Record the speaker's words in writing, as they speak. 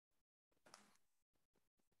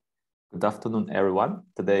Good afternoon, everyone.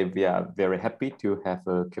 Today we are very happy to have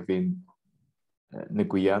Kevin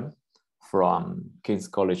Nguyen from King's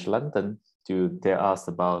College London to tell us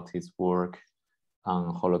about his work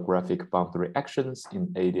on holographic boundary actions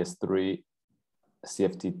in AdS3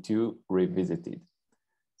 CFT2 revisited.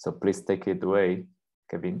 So please take it away,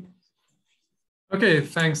 Kevin. Okay,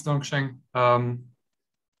 thanks, Dongsheng.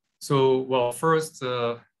 Well, first,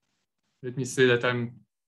 let me say that I'm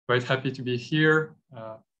quite happy to be here.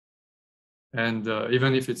 And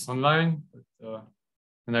even if it's online,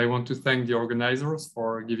 and I want to thank the organizers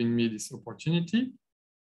for giving me this opportunity.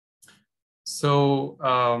 So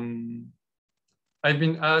I've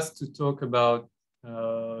been asked to talk about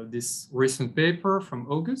this recent paper from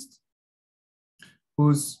August,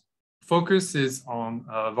 whose focus is on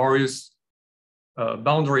various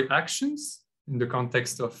boundary actions in the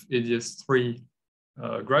context of AdS3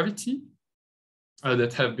 gravity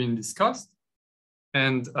that have been discussed.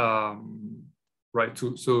 And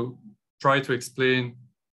try to explain,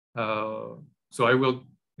 so I will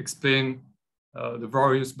explain the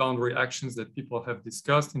various boundary actions that people have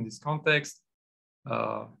discussed in this context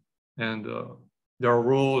and their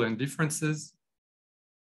role and differences.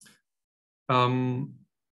 And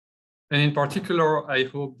in particular, I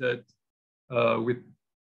hope that with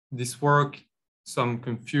this work, some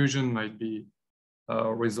confusion might be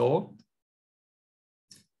resolved.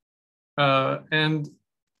 And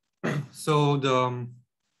so the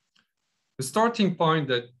starting point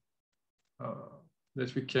that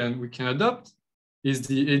we can adopt is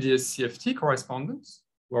the AdS-CFT correspondence,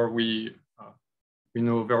 where we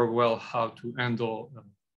know very well how to handle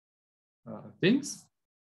things.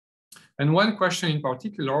 And one question in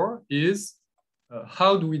particular is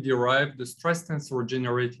how do we derive the stress tensor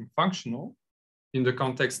generating functional in the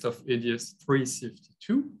context of AdS3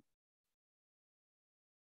 CFT2?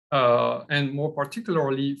 And more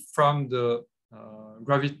particularly from the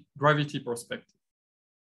gravity perspective.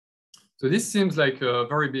 So this seems like a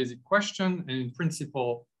very basic question, and in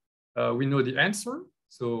principle, we know the answer.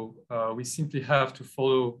 So we simply have to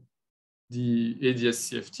follow the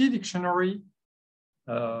AdS-CFT dictionary.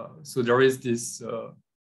 So there is this,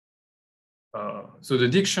 so the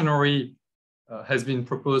dictionary has been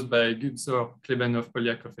proposed by Gutzer, Klebanov,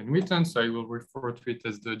 Polyakov, and Witten. So I will refer to it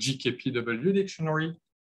as the GQFI-W dictionary.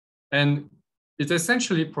 And it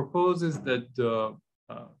essentially proposes that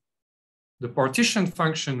the partition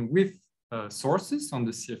function with sources on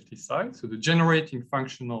the CFT side, so the generating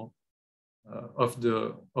functional of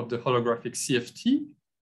the holographic CFT,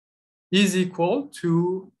 is equal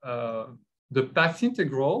to the path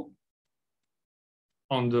integral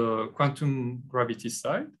on the quantum gravity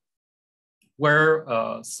side, where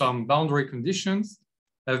some boundary conditions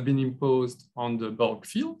have been imposed on the bulk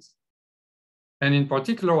fields. And in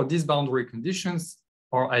particular, these boundary conditions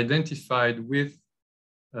are identified with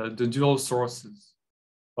the dual sources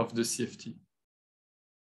of the CFT.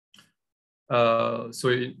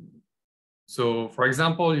 So for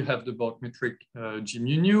example, you have the bulk metric G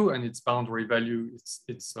mu nu, and its boundary value,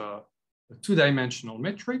 it's a two-dimensional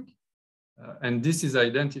metric. And this is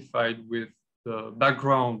identified with the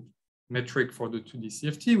background metric for the 2D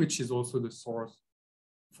CFT, which is also the source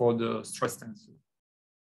for the stress tensor.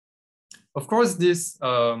 Of course, this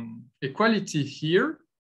equality here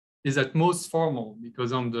is at most formal,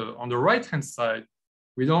 because on the right-hand side,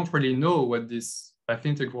 we don't really know what this path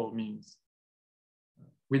integral means.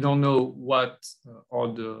 We don't know what are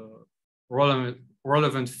the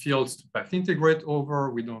relevant fields to path integrate over.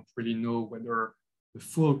 We don't really know whether the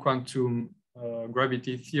full quantum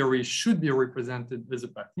gravity theory should be represented as a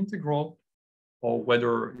path integral, or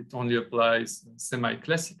whether it only applies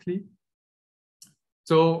semi-classically.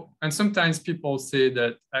 So, and sometimes people say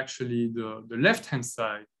that actually the left-hand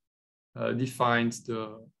side defines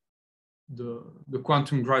the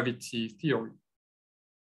quantum gravity theory.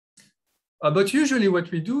 But usually what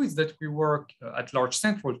we do is that we work at large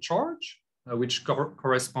central charge, which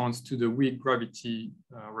corresponds to the weak gravity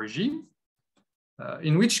regime,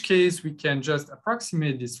 in which case we can just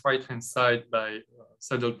approximate this right-hand side by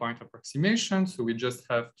saddle point approximation. So we just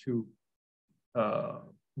have to,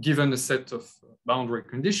 given a set of boundary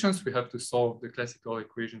conditions, we have to solve the classical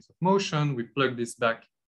equations of motion. We plug this back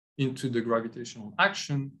into the gravitational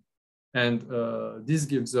action, and this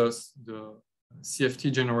gives us the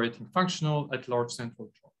CFT generating functional at large central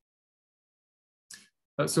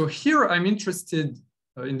charge. So here I'm interested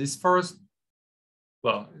in this first,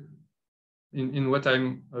 well, in what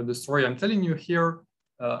the story I'm telling you here,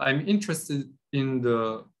 I'm interested in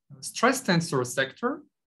the stress tensor sector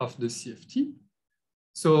of the CFT.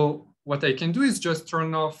 So what I can do is just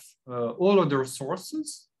turn off all other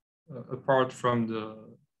sources apart from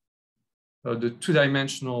the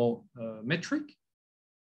two-dimensional metric,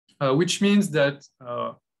 which means that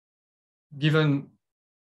given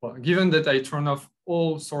that I turn off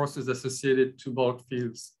all sources associated to bulk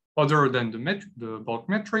fields other than the bulk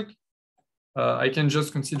metric, I can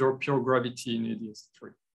just consider pure gravity in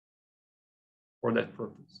AdS3 for that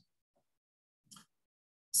purpose.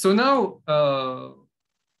 So now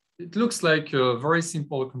it looks like a very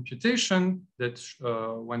simple computation that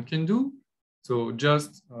one can do. So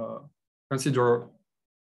just consider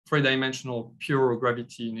three-dimensional pure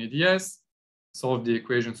gravity in AdS, solve the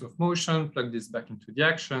equations of motion, plug this back into the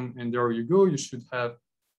action, and there you go. You should have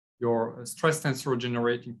your stress tensor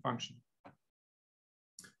generating function.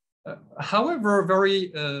 However,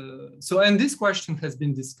 and this question has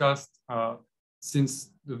been discussed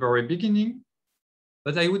since the very beginning,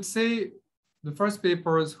 but I would say the first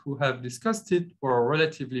papers who have discussed it were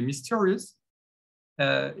relatively mysterious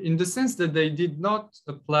in the sense that they did not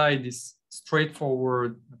apply this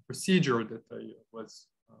straightforward procedure that I was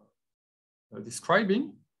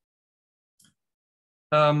describing.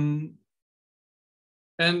 And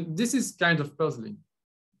this is kind of puzzling.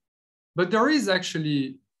 But there is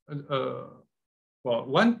actually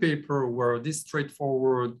one paper where this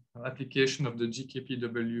straightforward application of the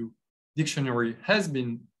GQFI dictionary has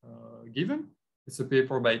been given. It's a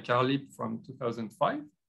paper by Carlip from 2005.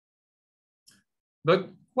 But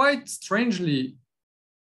quite strangely,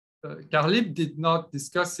 Carlip did not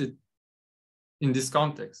discuss it in this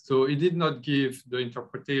context. So he did not give the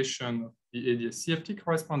interpretation of the AdS CFT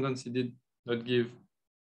correspondence. He did not give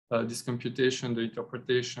this computation the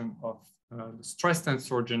interpretation of the stress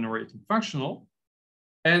tensor generating functional.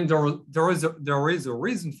 And there is a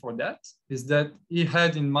reason for that, is that he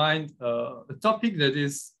had in mind a topic that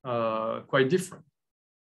is quite different.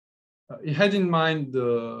 He had in mind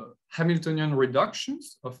the Hamiltonian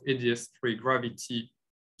reductions of AdS3 gravity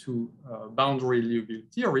to boundary Liouville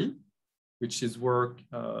theory, which is work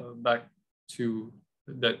that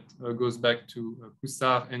goes back to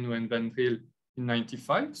Coussard and Nguyen Van Driel in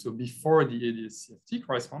 '95, so before the AdS CFT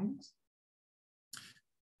correspondence.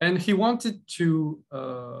 And he wanted to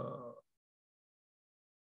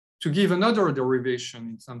give another derivation,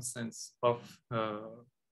 in some sense, of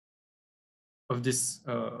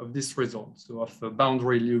this result, so of the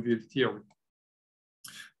boundary Liouville theory.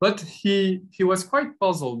 But he was quite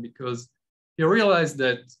puzzled because he realized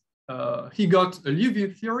that he got a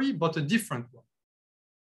Liouville theory, but a different one.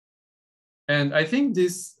 And I think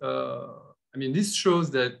this, this shows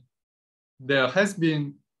that there has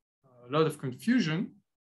been a lot of confusion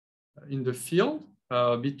in the field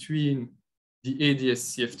between the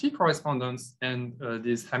AdS CFT correspondence and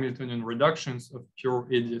these Hamiltonian reductions of pure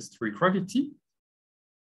AdS3 gravity.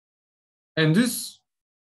 And this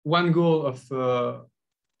one goal of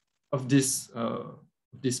this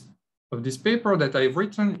paper that I've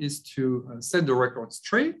written is to set the record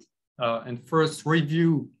straight and first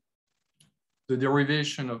review the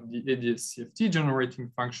derivation of the AdS CFT generating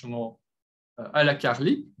functional a la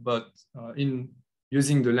Carlip, but in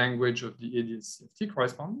using the language of the AdS CFT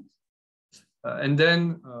correspondence. And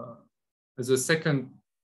then as a second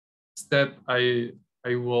step, I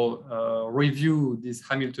will review these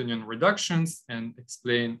Hamiltonian reductions and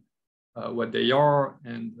explain what they are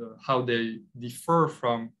and how they differ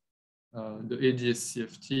from the AdS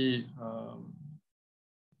CFT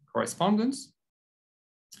correspondence.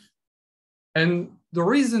 And the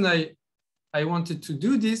reason I wanted to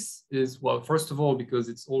do this is, well, first of all, because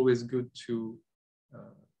it's always good to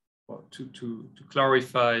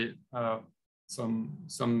clarify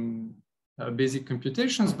some basic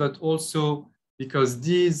computations, but also because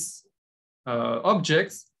these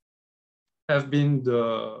objects have been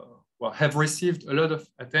have received a lot of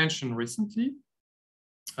attention recently,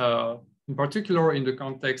 in particular in the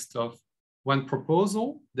context of one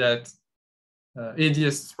proposal that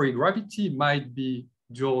AdS3 gravity might be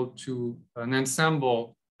due to an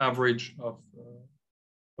ensemble average of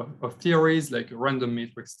theories like a random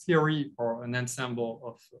matrix theory or an ensemble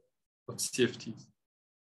of CFTs.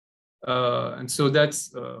 And so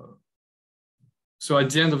that's, so at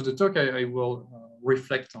the end of the talk, I will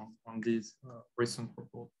reflect on these recent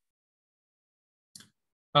proposals.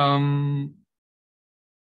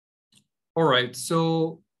 All right,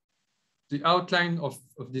 so the outline of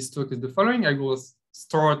this talk is the following. I will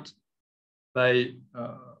start by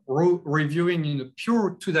reviewing in a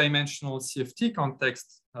pure two-dimensional CFT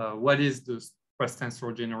context what is the stress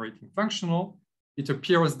tensor generating functional. It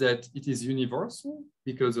appears that it is universal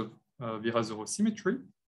because of Virasoro symmetry.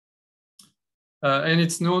 And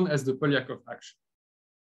it's known as the Polyakov action.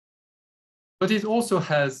 But it also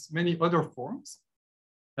has many other forms,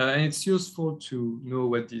 and it's useful to know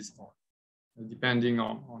what these are. depending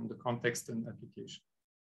on the context and application.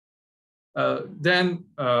 Then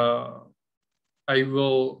I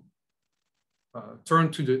will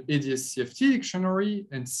turn to the AdS CFT dictionary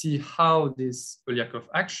and see how this Polyakov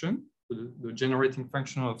action, the generating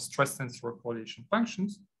function of stress tensor correlation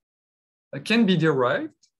functions, can be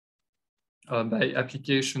derived by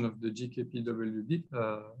application of the GQFI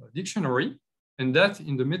dictionary, and that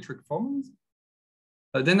in the metric formulas.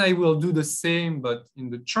 Then I will do the same, but in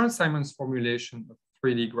the Chern-Simons formulation of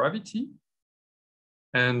 3D gravity.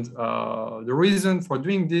 And the reason for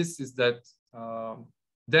doing this is that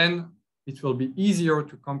then it will be easier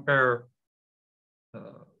to compare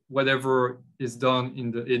whatever is done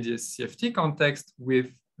in the AdS CFT context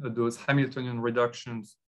with those Hamiltonian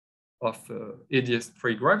reductions of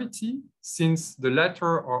AdS3 gravity, since the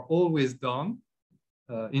latter are always done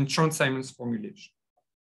in Chern-Simons formulation.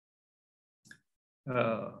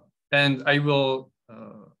 And I will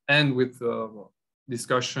end with a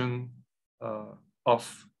discussion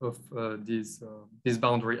of these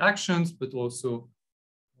boundary actions, but also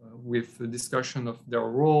with the discussion of their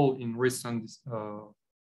role in recent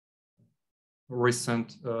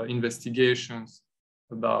investigations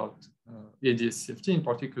about AdS CFT, in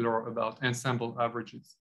particular about ensemble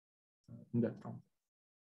averages in that context.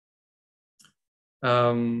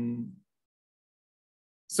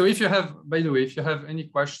 So if you have, by the way, if you have any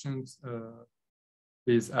questions,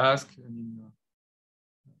 please ask. I mean,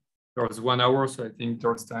 there was 1 hour, so I think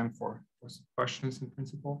there's time for some questions in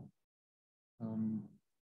principle.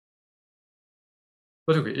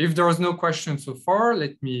 But okay, if there was no question so far,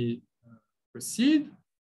 let me proceed.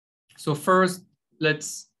 So first,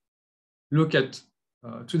 let's look at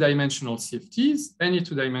two-dimensional CFTs, any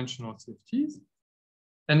two-dimensional CFTs.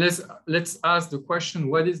 And let's ask the question,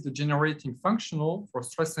 what is the generating functional for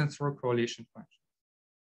stress tensor correlation function?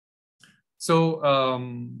 So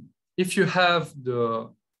if you have the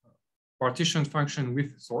partition function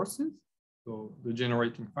with sources, so the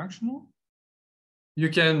generating functional, you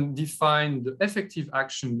can define the effective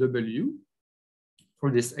action W for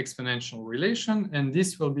this exponential relation, and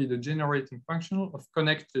this will be the generating functional of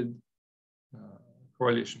connected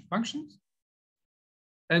correlation functions.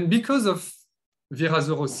 And because of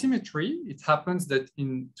Virasoro symmetry, it happens that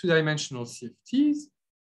in two-dimensional CFTs,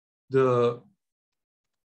 the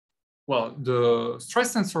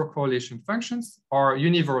stress tensor correlation functions are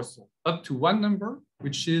universal up to one number,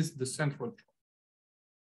 which is the central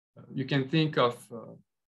term. You can think of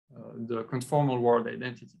the conformal word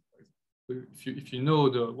identity. So if you know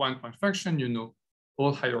the one-point function, you know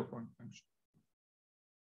all higher point functions.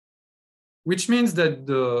 Which means that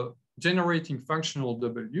the generating functional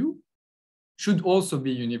W should also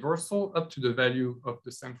be universal up to the value of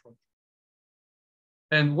the central.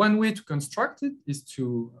 And one way to construct it is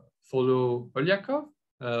to follow Polyakov.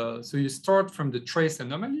 So you start from the trace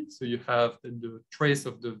anomaly. So you have the trace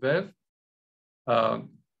of the VEV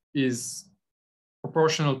is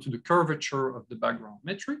proportional to the curvature of the background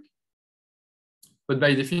metric. But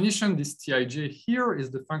by definition, this Tij here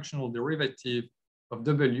is the functional derivative of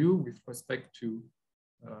W with respect to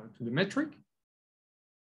the metric.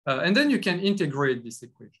 And then you can integrate this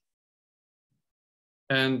equation.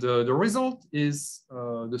 And the result is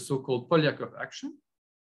the so-called Polyakov action,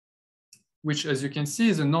 which, as you can see,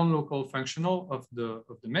 is a non-local functional of the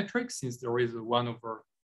metric, since there is a 1 over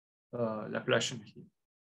Laplacian here.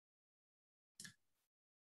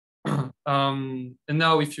 And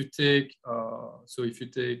now if you take,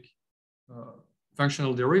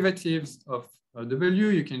 functional derivatives of W,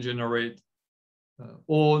 you can generate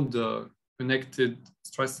all the connected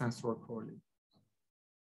stress tensor correlations.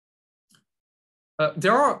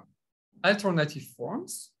 There are alternative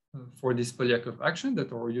forms for this Polyakov action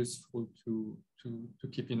that are useful to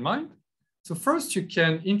keep in mind. So first, you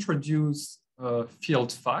can introduce a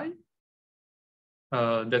field phi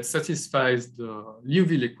that satisfies the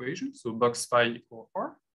Liouville equation, so box phi equal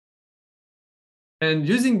R. And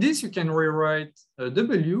using this, you can rewrite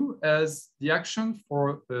W as the action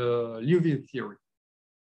for Liouville theory.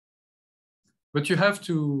 But you have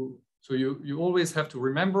to, so you always have to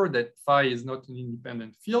remember that phi is not an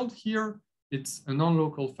independent field here. It's a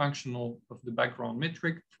non-local functional of the background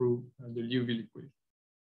metric through the Liouville equation.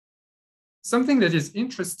 Something that is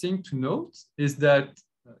interesting to note is that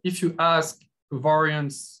if you ask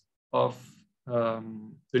covariance of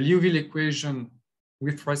the Liouville equation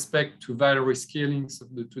with respect to Valery scalings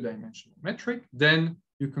of the two-dimensional metric, then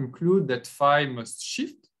you conclude that phi must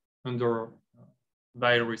shift under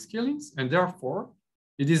Valery scalings, and therefore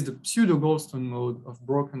it is the pseudo-Goldstone mode of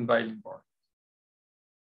broken Weilin bar.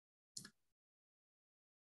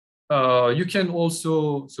 You can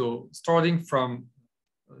also, so starting from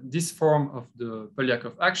this form of the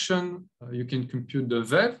Polyakov action, you can compute the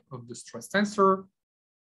VEV of the stress tensor.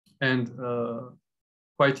 And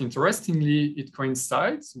quite interestingly, it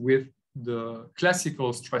coincides with the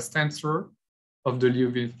classical stress tensor of the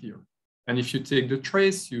Liouville theorem. And if you take the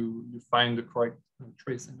trace, you find the correct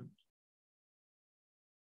trace element.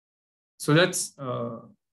 So that's the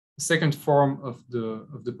second form of the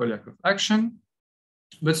Polyakov action.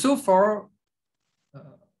 But so far,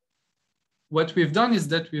 what we've done is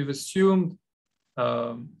that we've assumed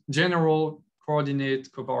general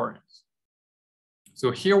coordinate covariance.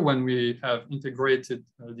 So here, when we have integrated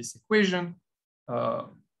this equation,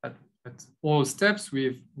 at all steps,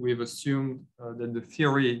 we've assumed that the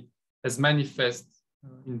theory has manifest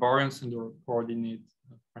invariance under coordinate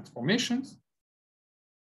transformations.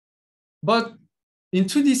 But in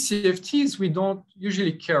 2D CFTs, we don't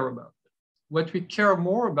usually care about it. What we care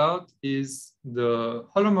more about is the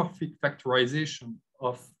holomorphic factorization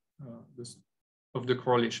of the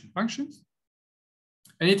correlation functions.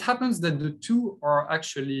 And it happens that the two are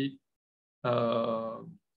actually, they are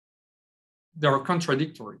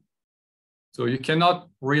contradictory. So you cannot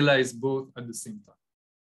realize both at the same time.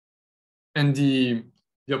 And the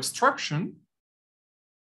obstruction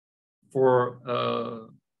for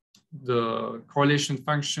the correlation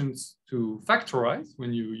functions to factorize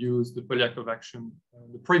when you use the Polyakov action,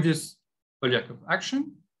 the previous Polyakov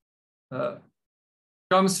action,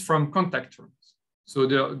 comes from contact terms. So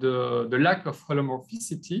the lack of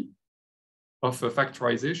holomorphicity of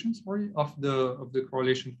factorization, of the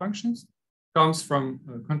correlation functions comes from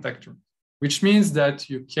contact terms, which means that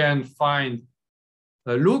you can find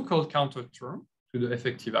a local counter term to the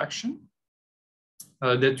effective action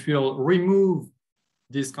that will remove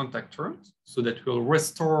these contact terms, so that will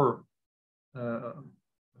restore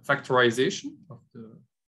factorization of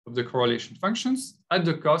the correlation functions at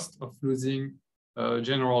the cost of losing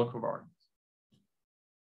general covariance.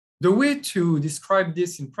 The way to describe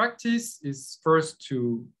this in practice is first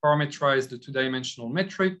to parameterize the two-dimensional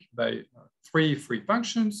metric by three free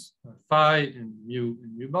functions, phi and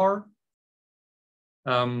mu bar.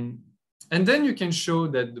 And then you can show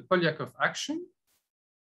that the Polyakov action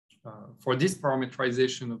for this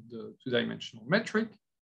parameterization of the two-dimensional metric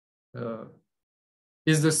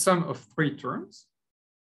is the sum of three terms.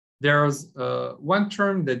 There's one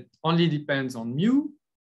term that only depends on mu.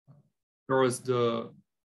 There is the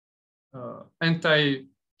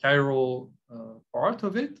anti-chiral part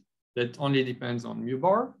of it that only depends on mu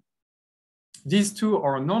bar. These two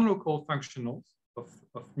are non-local functionals of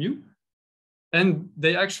mu, and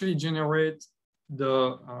they actually generate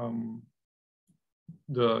the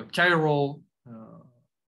chiral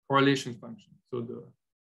correlation function. So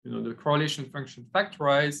the correlation function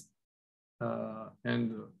factorized,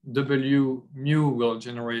 and W mu will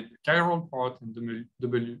generate the chiral part, and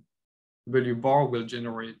W bar will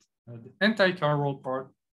generate the anti-chiral part.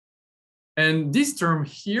 And this term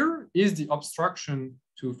here is the obstruction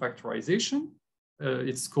to factorization.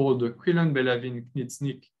 It's called the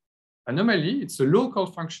Quillen-Bellavin-Knitznik anomaly. It's a local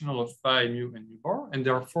functional of phi, mu, and mu bar. And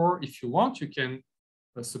therefore, if you want, you can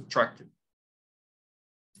subtract it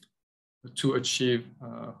to achieve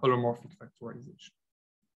holomorphic factorization.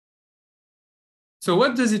 So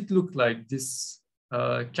what does it look like, this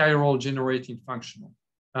chiral generating functional?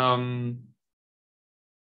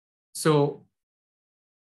 So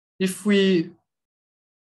if we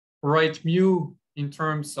write mu in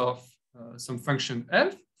terms of some function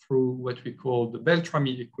f through what we call the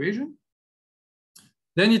Beltrami equation,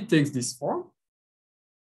 then it takes this form.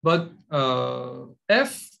 But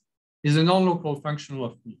f is a non-local functional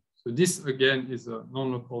of mu. So this, again, is a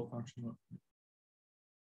non-local functional of mu.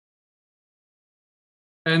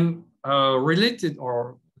 And related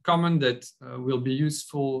or common that will be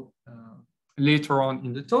useful later on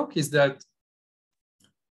in the talk is that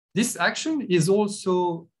this action is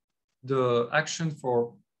also the action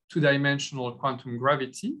for two-dimensional quantum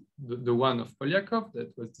gravity, the one of Polyakov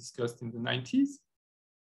that was discussed in the 90s,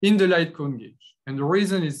 in the light cone gauge. And the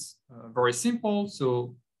reason is very simple.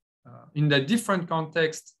 So in that different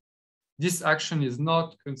context, this action is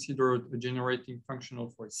not considered a generating functional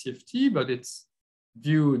for a CFT, but it's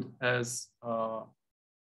viewed as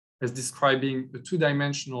describing a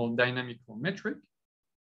two-dimensional dynamical metric.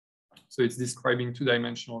 So it's describing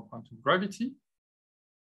two-dimensional quantum gravity.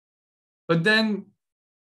 But then,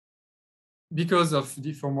 because of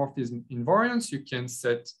diffeomorphism invariance, you can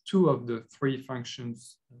set two of the three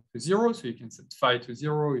functions to 0. So you can set phi to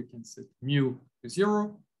 0, you can set mu to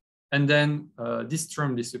 0. And then this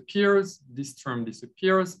term disappears,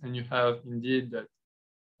 and you have indeed that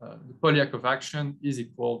the Polyakov action is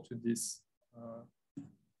equal to this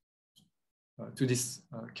to this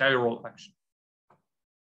chiral action.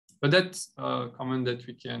 But that's a comment that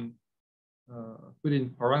we can put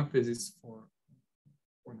in parentheses for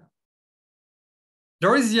now.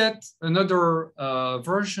 There is yet another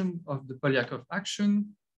version of the Polyakov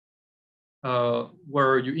action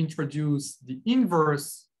where you introduce the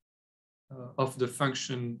inverse of the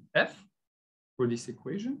function f for this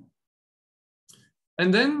equation.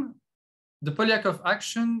 And then the Polyakov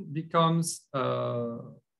action becomes,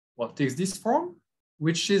 takes this form,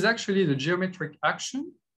 which is actually the geometric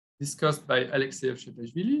action discussed by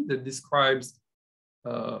Alexeyev-Shetashvili that describes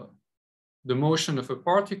the motion of a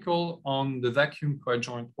particle on the vacuum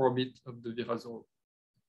coadjoint orbit of the Virasoro.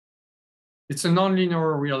 It's a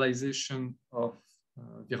nonlinear realization of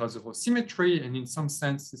Virasoro symmetry, and in some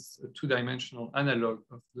sense, it's a two-dimensional analog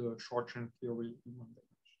of the short-term theory in one dimension.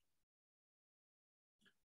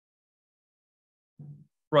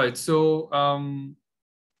 Right, so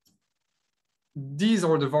these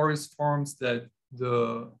are the various forms that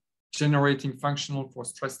the generating functional for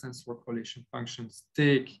stress tensor correlation functions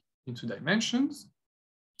take into dimensions.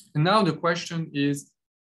 And now the question is,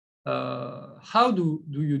 how do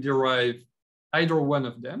you derive either one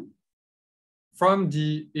of them from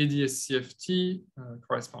the AdS CFT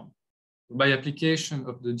corresponding by application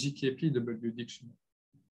of the GKP-W dictionary?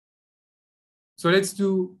 So let's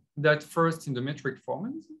do that first in the metric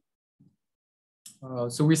format.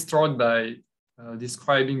 So we start by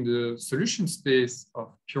describing the solution space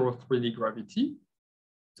of pure 3D gravity.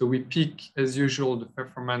 So we pick, as usual, the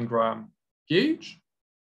Pfefferman-Graham gauge.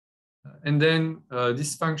 And then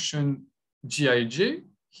this function Gij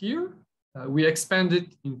here, we expand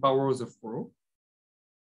it in powers of rho.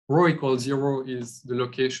 Rho equals 0 is the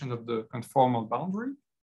location of the conformal boundary.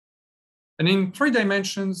 And in 3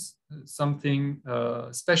 dimensions, something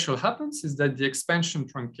special happens is that the expansion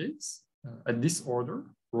truncates at this order,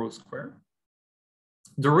 rho squared.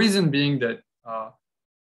 The reason being that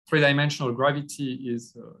 3-dimensional gravity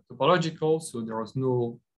is topological, so there is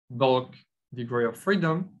no bulk degree of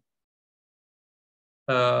freedom.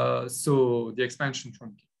 So the expansion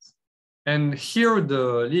truncates. And here,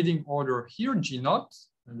 the leading order here, G0,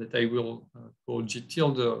 that I will call G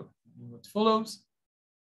tilde in what follows,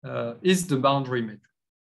 is the boundary metric.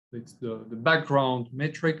 It's the background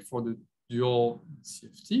metric for the dual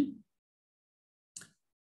CFT.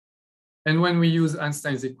 And when we use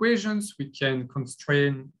Einstein's equations, we can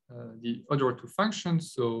constrain the other 2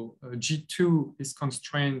 functions. So G2 is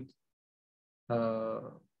constrained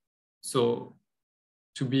so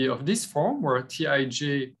to be of this form, where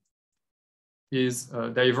Tij is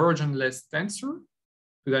a divergentless tensor,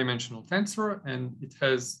 2-dimensional tensor, and it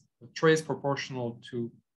has a trace proportional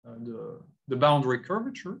to the boundary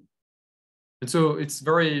curvature. And so it's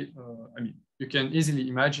very, you can easily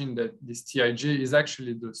imagine that this Tij is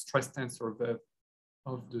actually the stress tensor VEV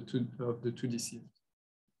of the 2D CFT.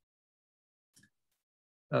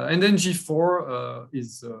 And then G4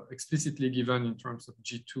 is explicitly given in terms of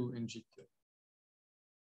G2 and G2.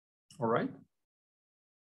 All right.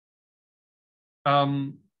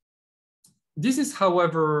 This is,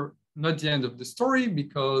 however, not the end of the story,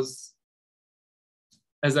 because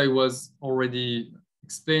as I was already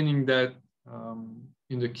explaining that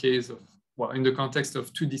in the case of, in the context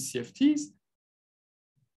of 2D CFTs,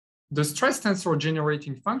 the stress tensor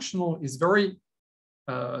generating functional is very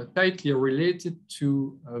tightly related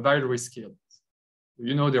to Weyl scalings.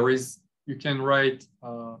 You know, you can write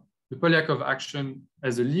the Polyakov action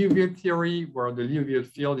as a Liouville theory, where the Liouville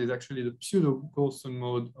field is actually the pseudo-Gaussian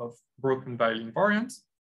mode of broken Weyl invariance.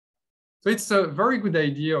 So it's a very good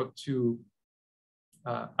idea to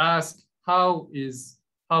ask how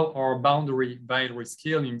are boundary Weyl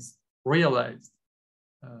scalings realized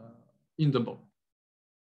in the bulk.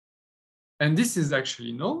 And this is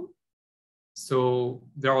actually known. So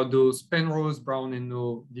there are those Penrose, Brown, and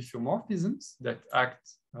No diffeomorphisms that act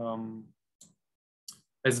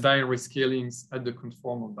as Weyl scalings at the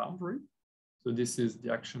conformal boundary. So this is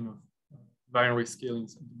the action of Weyl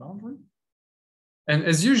scalings at the boundary. And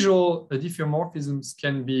as usual, the diffeomorphisms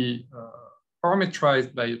can be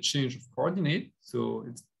parametrized by a change of coordinate. So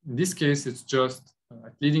in this case, it's just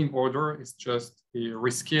at leading order, it's just a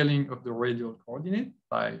rescaling of the radial coordinate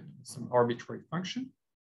by some arbitrary function.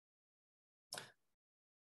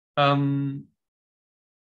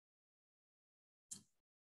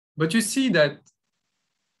 But you see that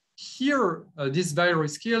here, this Weyl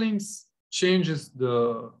scalings changes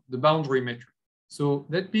the boundary metric. So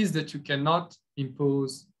that means that you cannot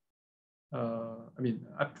impose,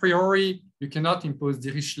 a priori, you cannot impose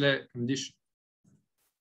Dirichlet conditions.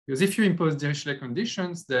 Because if you impose Dirichlet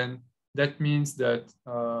conditions, then that means that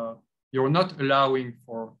you're not allowing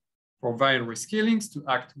for for Weyl rescalings to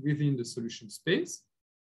act within the solution space,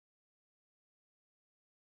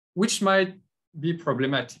 which might be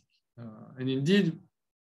problematic. And indeed,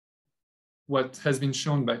 what has been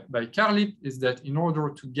shown by Karlip is that in order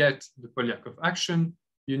to get the Polyakov action,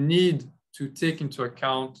 you need to take into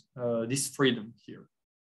account this freedom here.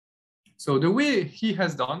 So the way he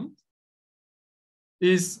has done it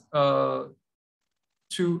is to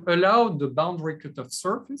allow the boundary cutoff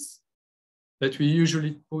surface that we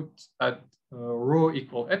usually put at rho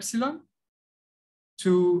equal epsilon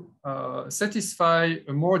to satisfy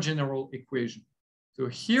a more general equation. So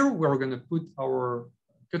here we're going to put our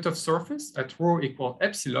cutoff surface at rho equal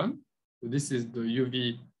epsilon. So this is the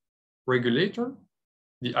UV regulator,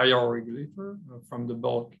 the IR regulator from the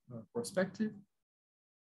bulk perspective,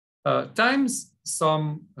 times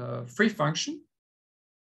some free function.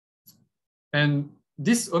 And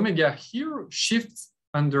this omega here shifts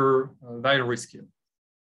under Weyl rescale.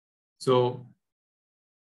 So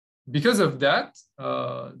because of that,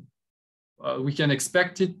 we can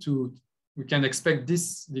expect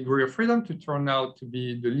this degree of freedom to turn out to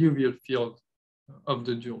be the Liouville field of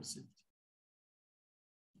the dual CFT.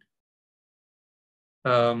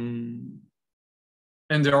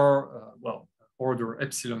 And there are, order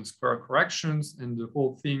epsilon square corrections, and the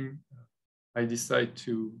whole thing I decide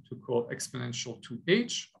to call exponential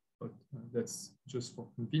 2h, but that's just for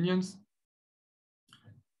convenience.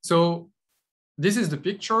 So this is the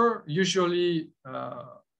picture. Usually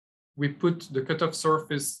we put the cutoff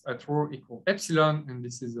surface at rho equal epsilon, and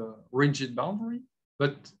this is a rigid boundary.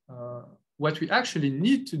 But what we actually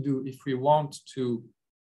need to do if we want to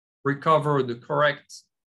recover the correct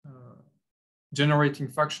generating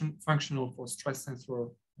functional for stress tensor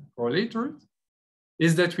correlators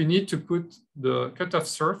is that we need to put the cutoff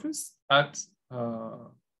surface at a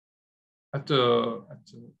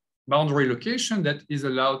boundary location that is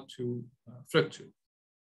allowed to fluctuate.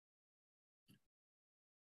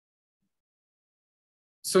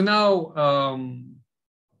 So now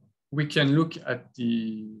we can look at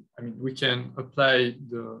we can apply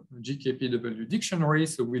the GKPW dictionary.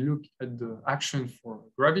 So we look at the action for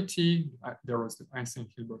gravity. There was the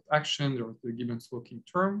Einstein-Hilbert action, there was the Gibbons-Hawking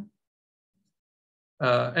term.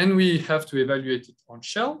 And we have to evaluate it on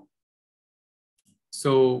shell.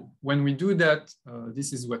 So when we do that,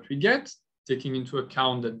 this is what we get, taking into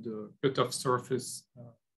account that the cutoff surface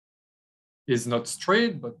is not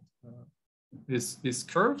straight, but is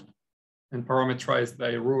curved and parameterized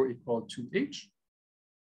by rho equal to h.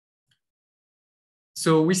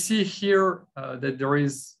 So we see here that there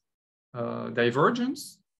is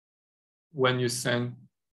divergence when you send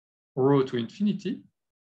rho to infinity,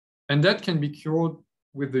 and that can be cured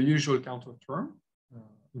with the usual counter term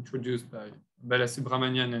introduced by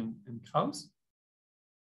Balasubramanian and Krauss.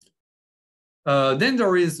 Then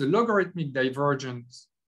there is a logarithmic divergence,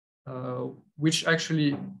 which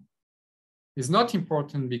actually is not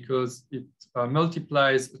important because it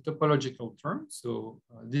multiplies a topological term. So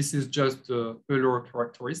this is just the Euler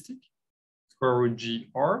characteristic, square root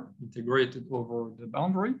GR integrated over the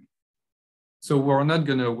boundary. So we're not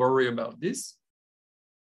going to worry about this.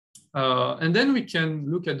 And then we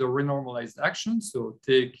can look at the renormalized action. So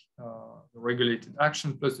take the regulated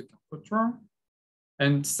action plus the counter term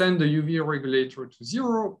and send the UV regulator to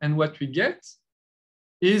 0. And what we get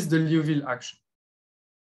is the Liouville action,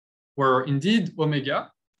 where indeed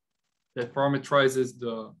omega, that parameterizes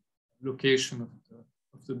the location of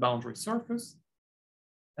the boundary surface,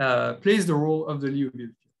 plays the role of the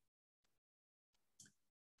Liouville field.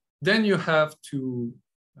 Then you have to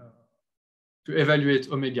evaluate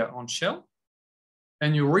omega on shell,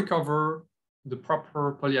 and you recover the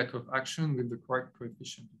proper Polyakov action with the correct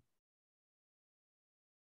coefficient.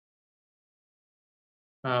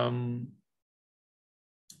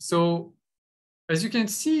 So as you can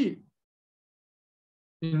see,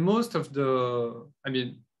 in most of the,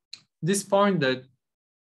 this point that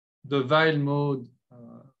the Weyl mode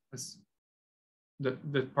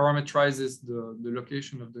that parameterizes the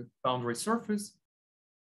location of the boundary surface,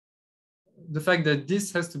 the fact that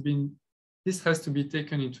this has to be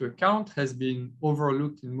taken into account has been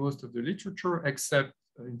overlooked in most of the literature, except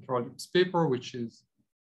in Karlip's paper, which is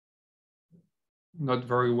not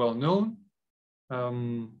very well known.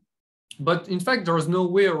 But in fact, there is no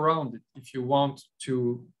way around it if you want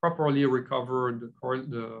to properly recover the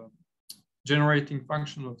generating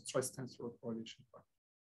function of stress tensor correlation factor.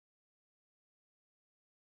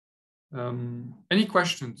 Any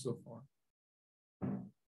questions so far?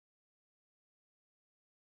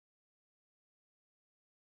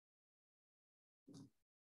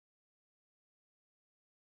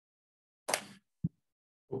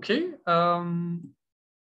 Okay.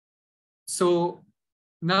 So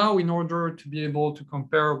now, in order to be able to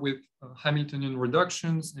compare with Hamiltonian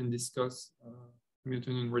reductions and discuss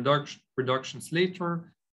Hamiltonian reductions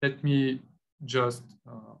later, let me just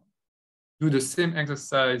do the same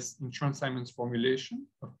exercise in Chern-Simons formulation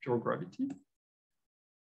of pure gravity.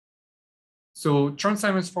 So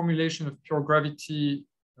Chern-Simons formulation of pure gravity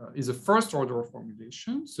is a first order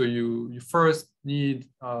formulation. So you first need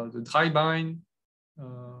the dry bind,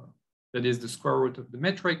 that is the square root of the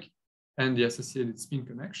metric, and the associated spin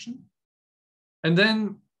connection. And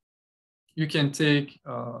then you can take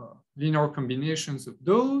linear combinations of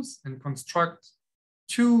those and construct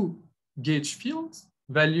two gauge fields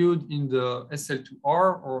valued in the SL2R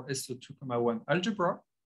or SL2,1 algebra.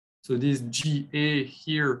 So these GA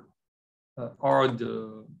here are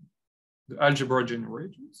the algebra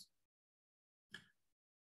generators.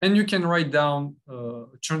 And you can write down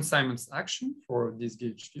Chern-Simons action for these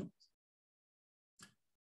gauge fields.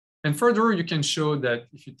 And further, you can show that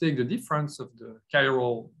if you take the difference of the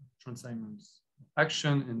chiral Chern-Simons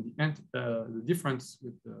action and the difference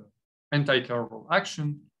with the anti-chiral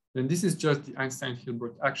action, then this is just the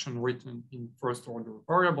Einstein-Hilbert action written in first order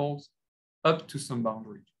variables up to some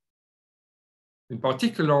boundary. In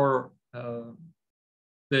particular,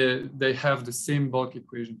 they have the same bulk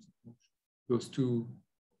equations of motion,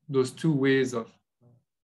 those two ways of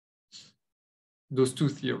those two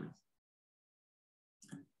theories.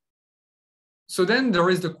 So then there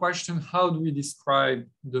is the question, how do we describe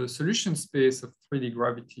the solution space of 3D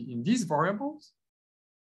gravity in these variables?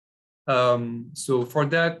 So for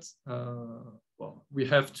that, well, we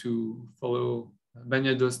have to follow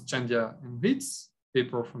Banyados, Chandia, and Vitz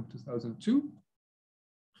paper from 2002.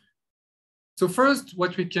 So first,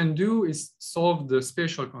 what we can do is solve the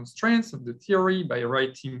spatial constraints of the theory by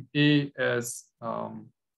writing A as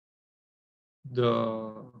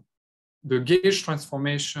the gauge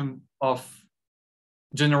transformation of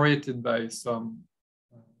generated by some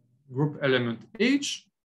group element H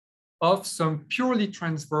of some purely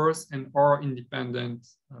transverse and R independent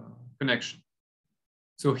connection.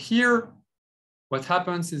 So here, what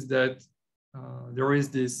happens is that there is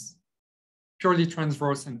this purely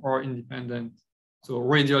transverse and R independent, so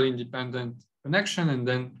radial independent connection, and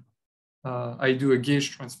then I do a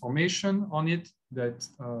gauge transformation on it that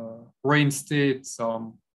reinstates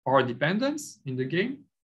some R dependence in the game.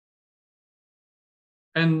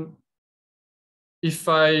 And if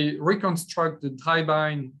I reconstruct the dry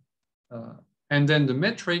bind and then the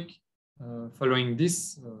metric following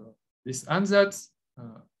this ansatz,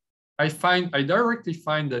 I directly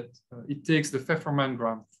find that it takes the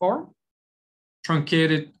Pfefferman-Graham form,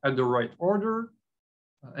 truncated at the right order,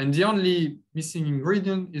 and the only missing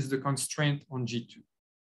ingredient is the constraint on G2.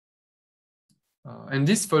 And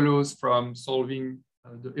this follows from solving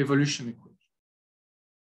the evolution equation.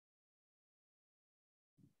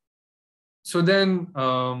 So then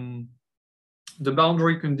the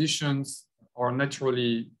boundary conditions are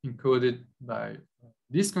naturally encoded by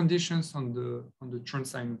these conditions on the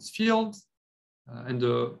Chern-Simons field, and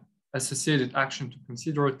the associated action to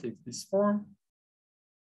consider takes this form.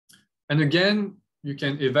 And again, you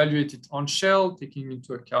can evaluate it on shell, taking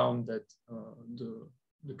into account that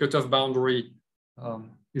the cutoff boundary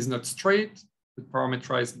is not straight, but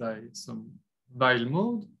parameterized by some Weil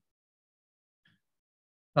mode.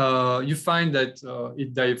 You find that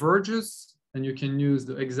it diverges, and you can use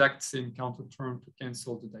the exact same counter term to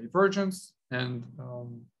cancel the divergence. And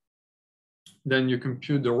then you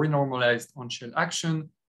compute the renormalized on-shell action.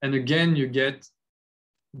 And again, you get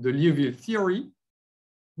the Liouville theory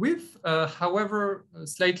with, however,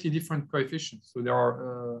 slightly different coefficients. So there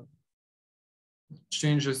are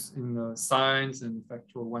changes in signs and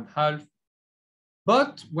factor 1/2.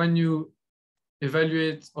 But when you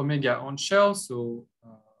evaluate omega on shell, so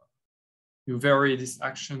you vary this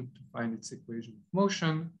action to find its equation of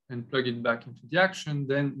motion and plug it back into the action,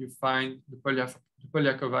 then you find the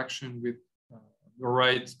Polyakov action with the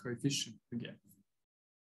right coefficient again.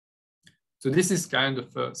 So this is kind of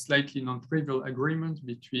a slightly non-trivial agreement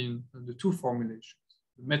between the two formulations,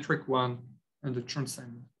 the metric one and the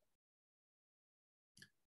Chern-Simons.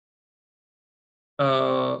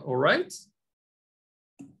 All right.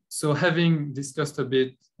 So having discussed a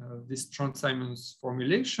bit this Chern-Simons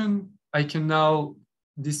formulation, I can now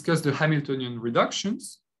discuss the Hamiltonian reductions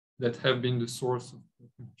that have been the source of the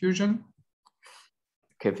confusion.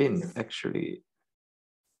 Kevin, actually,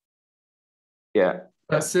 yeah.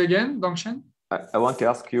 Say again, Dongshen? I want to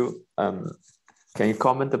ask you, can you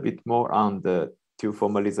comment a bit more on the two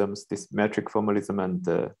formalisms, this metric formalism and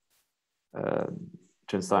the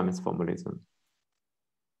Chern-Simons formalism?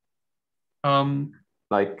 I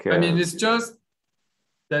mean, it's just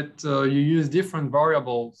that you use different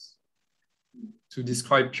variables to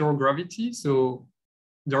describe pure gravity. So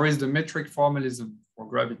there is the metric formalism for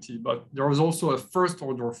gravity, but there is also a first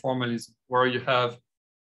order formalism where you have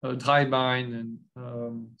dry bind and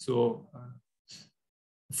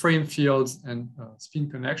frame fields and spin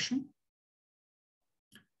connection.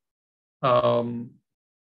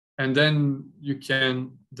 And then you can,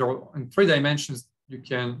 in 3 dimensions, you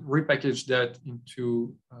can repackage that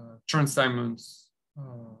into Chern-Simons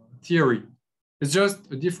theory. It's just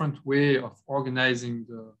a different way of organizing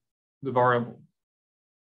the variable.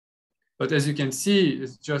 But as you can see,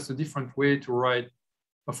 it's just a different way to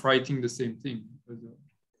writing the same thing.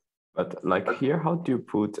 But like here, how do you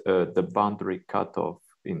put the boundary cutoff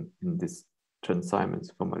in this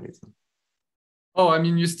Chern-Simons formalism? Oh, I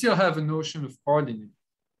mean, you still have a notion of coordinate.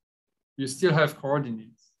 You still have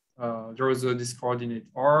coordinates. There is this coordinate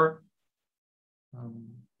R.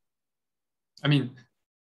 I mean,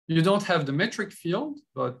 you don't have the metric field,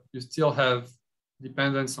 but you still have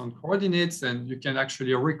dependence on coordinates, and you can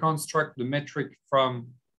actually reconstruct the metric from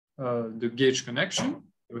the gauge connection.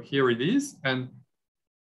 So here it is. And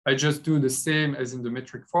I just do the same as in the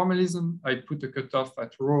metric formalism. I put a cutoff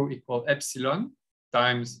at rho equal epsilon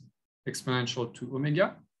times exponential to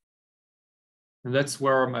omega. And that's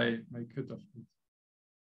where my cutoff is.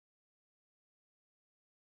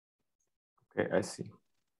 Okay, I see.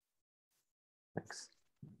 Thanks.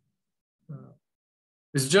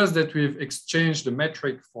 It's just that we've exchanged the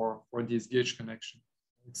metric for this gauge connection.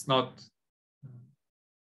 It's not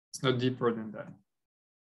deeper than that.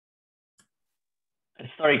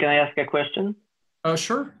 Sorry, can I ask a question?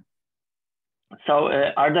 Sure. So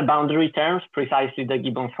are the boundary terms precisely the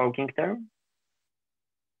Gibbons-Hawking term?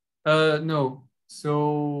 No.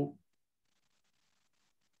 So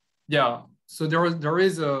yeah. So there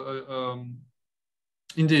is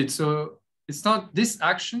indeed. So it's not, this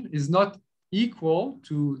action is not equal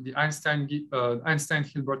to the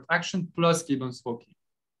Einstein-Hilbert action plus Gibbons-Hawking.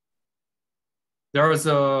 There is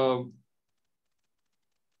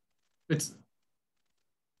it's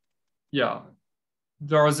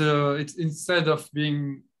instead of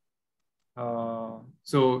being,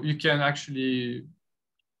 so you can actually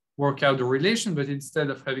work out the relation, but instead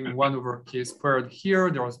of having 1 over k squared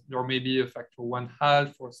here, there may be a factor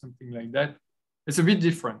 1/2 or something like that. It's a bit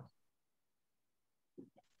different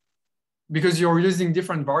because you're using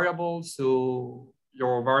different variables, so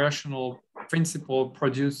your variational principle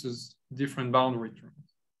produces different boundary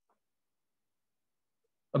terms.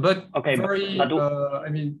 But okay,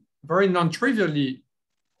 very non-trivially,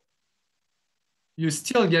 you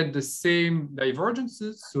still get the same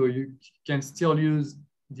divergences, so you can still use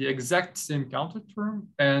the exact same counter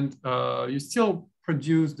term, and you still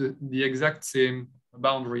produce the exact same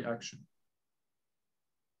boundary action,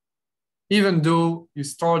 even though you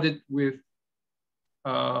started with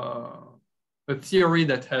a theory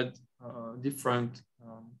that had different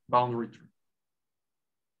boundary terms.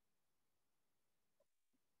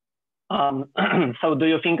 So do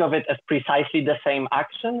you think of it as precisely the same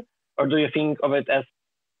action, or do you think of it as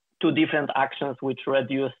 2 different actions which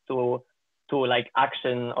reduce to like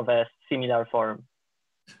action of a similar form?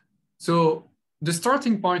 So the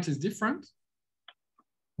starting point is different,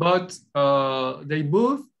 but they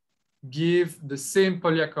both give the same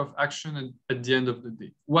Polyakov action at the end of the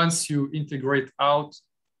day, once you integrate out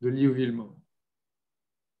the Liouville mode.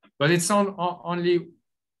 But it's only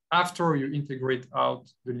after you integrate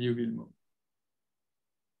out the Liouville mode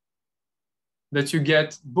that you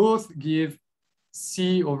get both give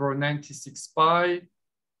C over 96 pi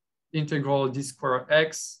integral d square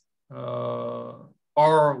x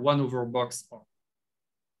r 1 over box r.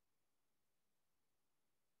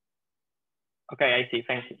 Okay, I see.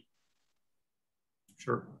 Thank you.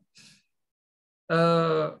 Sure.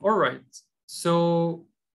 All right. So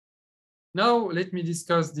now let me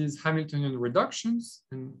discuss these Hamiltonian reductions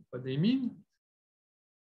and what they mean.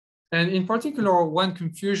 And in particular, one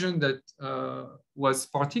confusion that was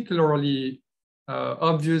particularly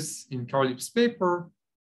obvious in Carlip's paper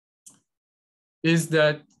is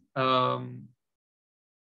that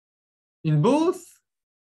in both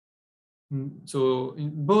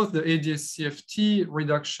the AdS CFT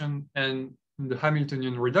reduction and in the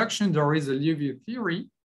Hamiltonian reduction, there is a Liouville theory.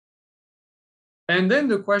 And then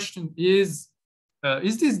the question is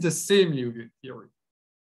this the same Liouville theory?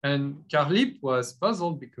 And Carlip was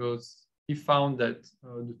puzzled because he found that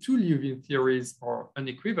the 2 Liouville theories are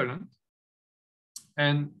unequivalent.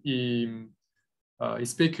 And he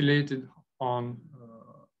speculated on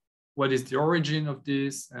what is the origin of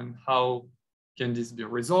this and how can this be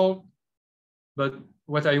resolved. But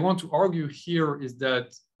what I want to argue here is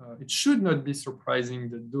that it should not be surprising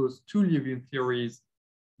that those two Liouville theories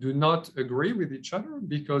do not agree with each other,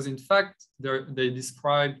 because in fact, they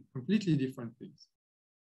describe completely different things.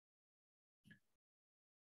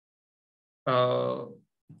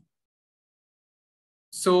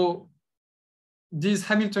 So these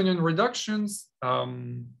Hamiltonian reductions,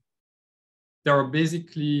 there are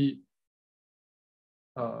basically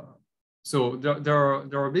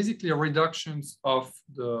there are basically reductions of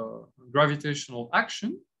the gravitational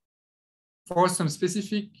action for some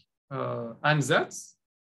specific ansatz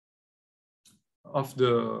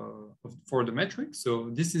for the metric. So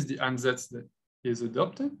this is the ansatz that is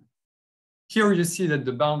adopted. Here you see that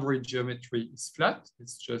the boundary geometry is flat.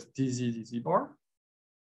 It's just dz bar.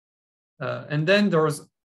 And then there's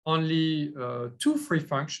only two free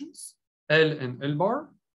functions, L and L bar,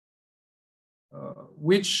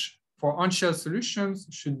 which for on-shell solutions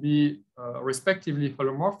should be respectively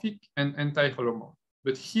holomorphic and anti-holomorphic.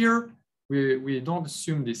 But here we don't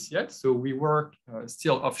assume this yet, so we work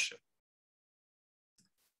still off-shell.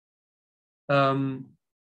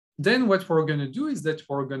 Then what we're going to do is that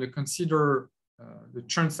we're going to consider the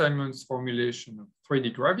Chern-Simons formulation of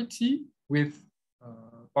 3D gravity with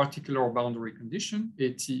particular boundary condition,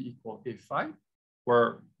 AT equal A phi,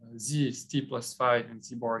 where Z is T plus phi and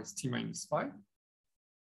Z bar is T minus phi.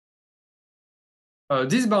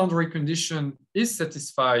 This boundary condition is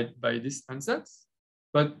satisfied by this ansatz,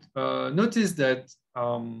 but notice that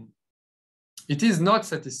it is not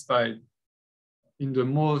satisfied in the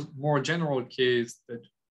more general case that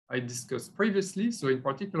I discussed previously. So in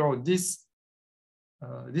particular, this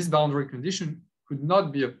boundary condition could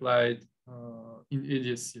not be applied in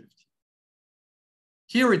AdS-CFT.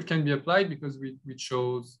 Here it can be applied because we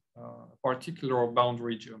chose a particular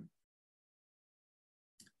boundary geometry.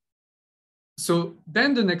 So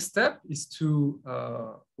then the next step is to,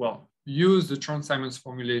 use the Chern-Simons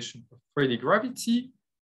formulation of 3D gravity,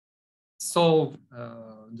 solve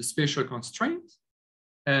the spatial constraint,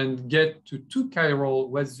 and get to two chiral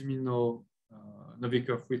West-Zumino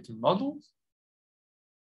Novikov-Witten models.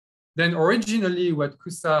 Then originally what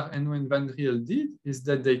Cussard and Nguyen-Van Driel did is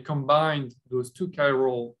that they combined those two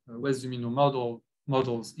chiral West-Zumino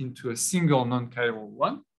models into a single non-chiral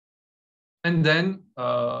one. And then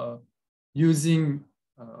using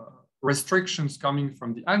restrictions coming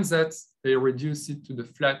from the ansatz, they reduce it to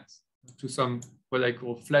some what I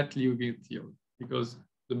call flat Liouville theory, because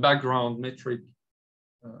the background metric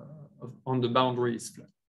on the boundary is flat.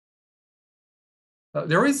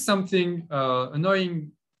 There is something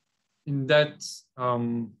annoying in that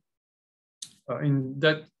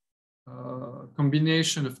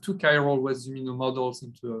combination of two chiral West-Zumino models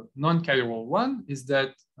into a non-chiral one, is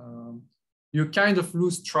that you kind of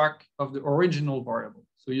lose track of the original variable.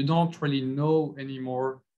 So you don't really know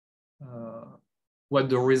anymore what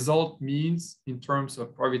the result means in terms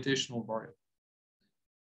of gravitational variable.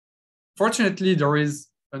 Fortunately, there is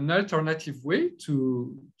an alternative way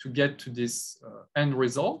to get to this end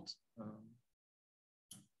result.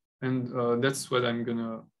 And that's what I'm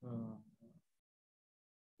gonna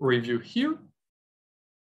review here.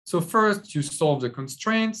 So first you solve the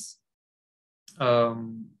constraints.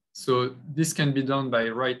 So this can be done by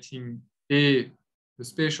writing the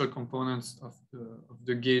spatial components of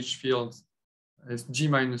the gauge fields as G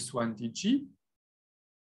minus 1 dg.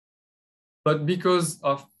 But because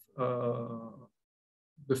of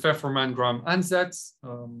the Pfefferman-Graham ansatz,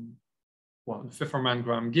 the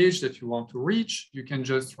Pfefferman-Graham gauge that you want to reach, you can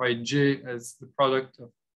just write J as the product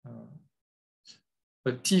of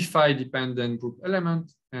a T phi dependent group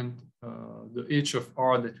element and the H of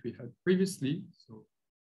R that we had previously. So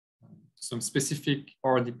some specific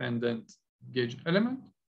R dependent gauge element,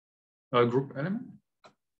 group element.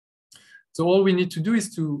 So all we need to do is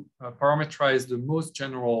to parameterize the most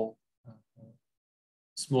general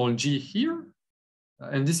small g here.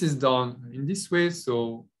 And this is done in this way.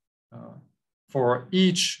 So for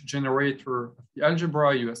each generator of the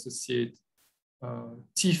algebra, you associate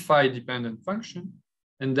T phi dependent function,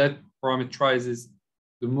 and that parameterizes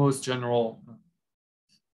the most general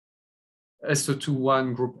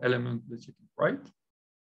SO21 group element that you can write.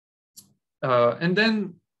 And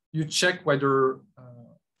then you check whether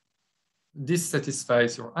this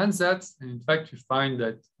satisfies your ansatz. And in fact, you find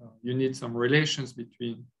that you need some relations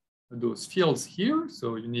between those fields here.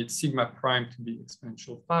 So you need sigma prime to be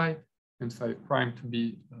exponential phi and phi prime to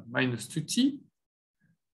be minus 2t.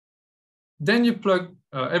 Then you plug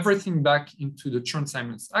everything back into the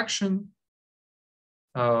Chern-Simons action.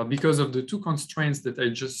 Because of the two constraints that I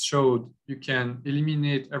just showed, you can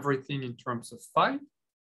eliminate everything in terms of phi,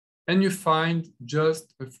 and you find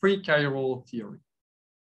just a free chiral theory.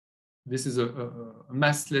 This is a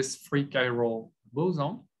massless free chiral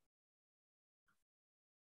boson.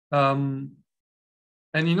 And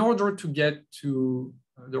in order to get to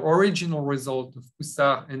the original result of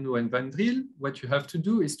Hussard, Hainaut, and Van Driel, what you have to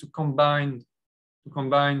do is to combine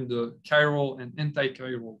the chiral and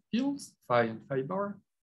anti-chiral fields, phi and phi bar,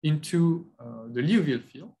 into the Liouville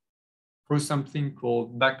field through something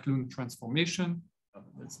called Backlund transformation.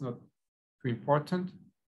 That's not too important.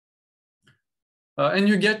 And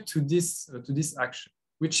you get to this action,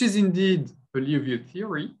 which is indeed a Liouville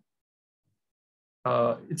theory.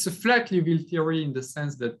 It's a flat Liouville theory in the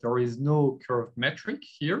sense that there is no curved metric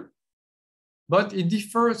here, but it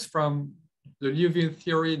differs from the Liouville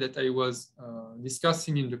theory that I was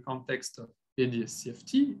discussing in the context of AdS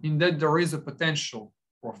CFT, in that there is a potential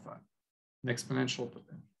profile, an exponential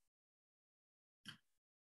potential.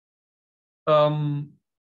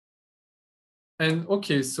 And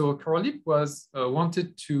okay, so Karolip was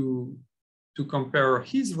wanted to compare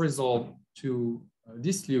his result to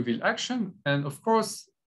this Liouville action, and of course,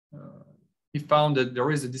 he found that there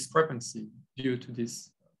is a discrepancy due to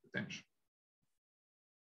this potential.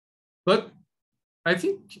 But I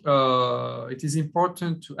think it is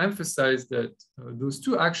important to emphasize that those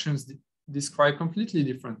two actions describe completely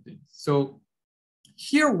different things. So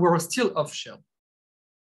here we're still off shell.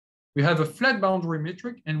 We have a flat boundary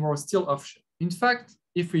metric and we're still off shell. In fact,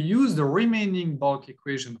 if we use the remaining bulk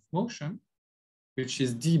equation of motion, which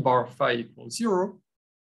is d bar phi equals 0,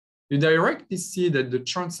 you directly see that the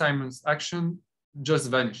Chern-Simons action just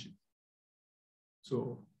vanishes.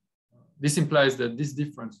 So this implies that this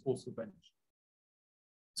difference also vanishes.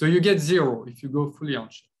 So you get 0 if you go fully on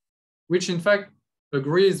shell, which in fact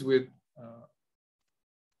agrees with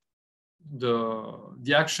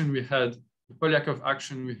the action we had, the Polyakov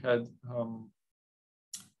action we had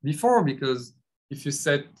before, because if you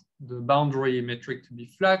set the boundary metric to be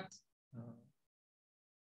flat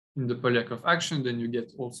in the Polyakov action, then you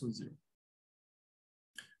get also 0.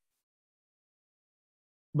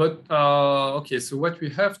 But okay, so what we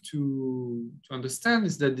have to understand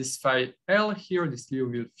is that this phi L here, this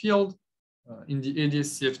Liouville field, in the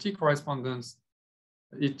AdS CFT correspondence,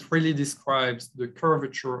 it really describes the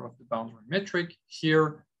curvature of the boundary metric.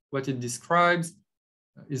 Here, what it describes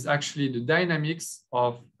is actually the dynamics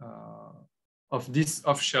of this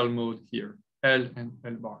off-shell mode here, L and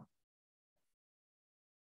L bar.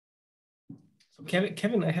 So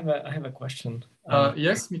Kevin, I have a question.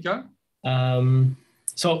 Yes, Mika.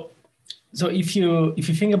 So if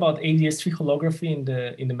you think about AdS3 holography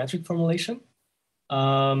in the metric formulation,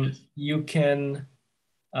 Yes. you can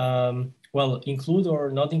well include or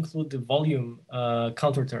not include the volume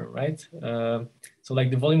counter term, right? So like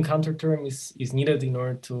the volume counter term is needed in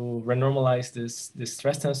order to renormalize this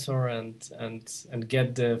stress tensor and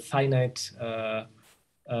get the finite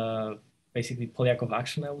basically Polyakov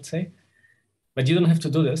action, I would say. But you don't have to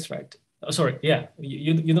do this, right? Oh, sorry, yeah,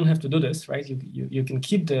 you don't have to do this, right? You can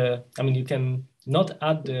keep the, I mean, you can not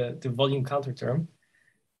add the volume counter term.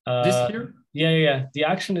 This here? Yeah. The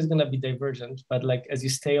action is gonna be divergent, but like as you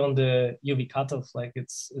stay on the UV cutoff, like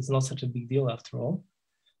it's not such a big deal after all.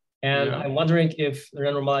 And yeah. I'm wondering if the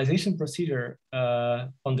renormalization procedure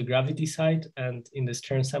on the gravity side and in this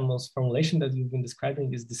Chern-Simons formulation that you've been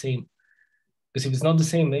describing is the same. Because if it's not the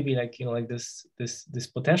same, maybe like, you know, like this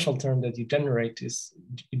potential term that you generate it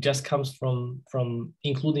just comes from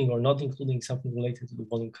including or not including something related to the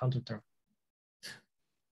volume counter term.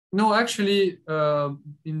 No, actually,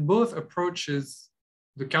 in both approaches,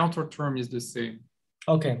 the counter term is the same.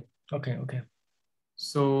 Okay.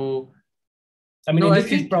 So, I mean, in this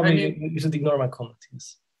case, probably you should ignore my comment.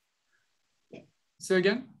 Yes. Say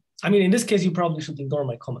again? I mean, in this case, you probably should ignore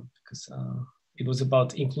my comment because it was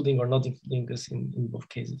about including or not including this in both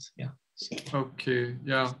cases. Yeah. So. Okay.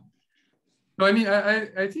 Yeah. No, I mean,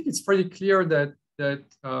 I think it's pretty clear that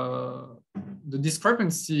the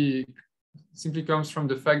discrepancy simply comes from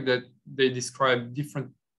the fact that they describe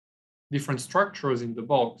different structures in the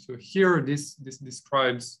bulk. So here, this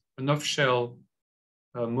describes an off-shell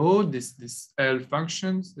mode, this L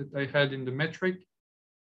functions that I had in the metric,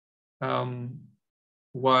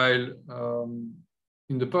 while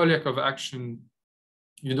in the Polyakov action,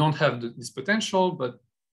 you don't have this potential, but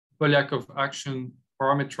Polyakov action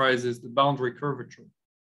parameterizes the boundary curvature.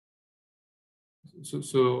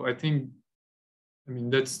 So I think, I mean,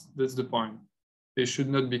 that's the point. They should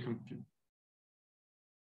not be confused.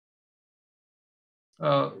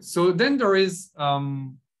 So then there is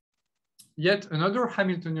yet another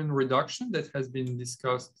Hamiltonian reduction that has been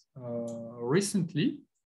discussed recently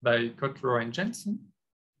by Kotler and Jensen,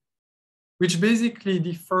 which basically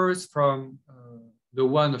differs from the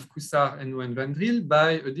one of Coussard and Nguyen-Van Driel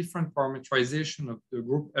by a different parameterization of the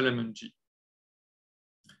group element G.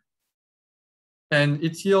 And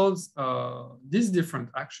it yields this different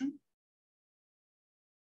action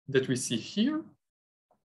that we see here,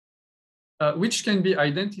 which can be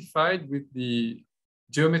identified with the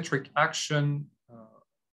geometric action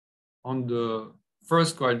on the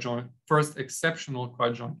first exceptional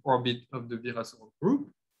quadjoint orbit of the Virasoro group.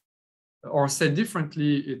 Or said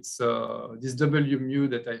differently, it's this W mu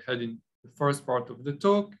that I had in the first part of the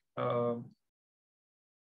talk.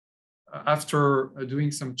 After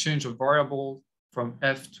doing some change of variable from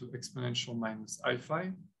f to exponential minus I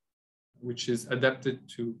phi, which is adapted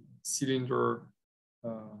to cylinder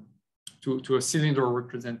to a cylinder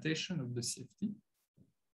representation of the CFT.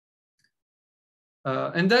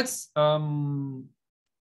 And that's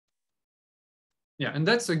and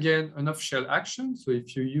that's again an off-shell action. So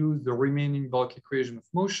if you use the remaining bulk equation of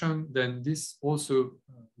motion, then this also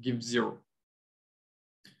gives 0.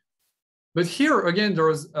 But here again,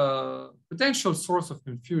 there's a potential source of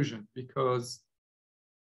confusion, because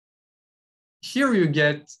here you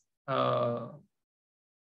get, so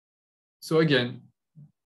again,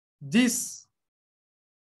 this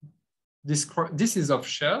is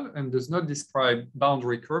off-shell and does not describe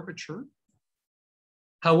boundary curvature.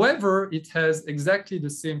 However, it has exactly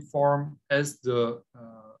the same form as the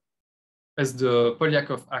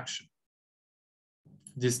Polyakov action,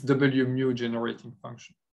 this W mu generating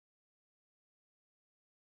function.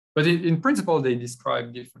 But in principle, they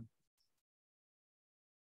describe different.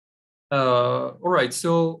 All right,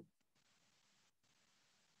 so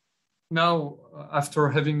now after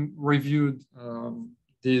having reviewed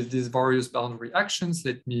these various boundary actions,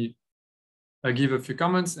 let me give a few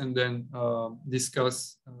comments and then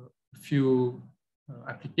discuss a few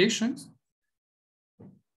applications.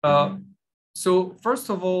 So first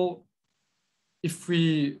of all, if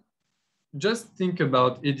we just think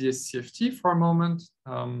about AdS CFT for a moment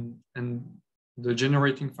and the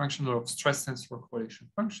generating function of stress tensor correlation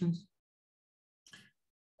functions,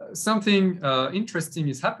 something interesting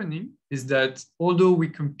is happening is that although we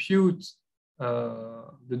compute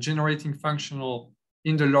the generating functional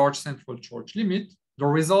in the large central charge limit, the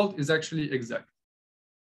result is actually exact.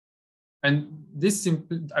 And this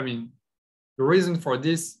simply, I mean, the reason for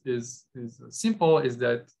this is simple, is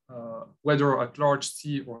that whether at large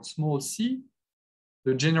C or small c,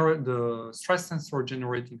 the stress tensor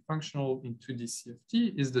generating functional in 2D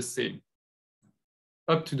CFT is the same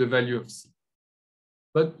up to the value of C.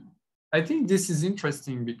 But I think this is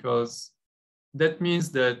interesting because that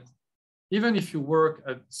means that even if you work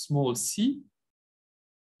at small c,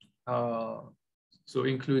 so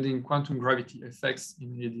including quantum gravity effects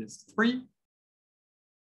in AdS3,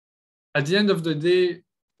 at the end of the day,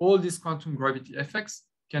 all these quantum gravity effects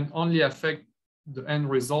can only affect the end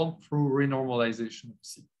result through renormalization of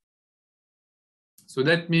C. So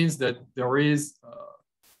that means that there is,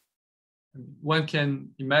 one can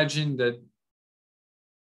imagine that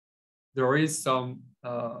there is some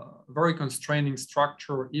very constraining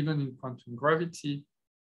structure even in quantum gravity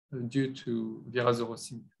due to Virasoro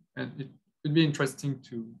symmetry. And it would be interesting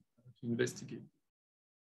to investigate.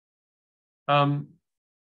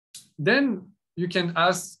 Then you can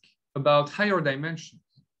ask about higher dimensions.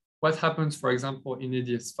 What happens, for example, in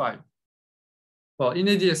AdS5? Well, in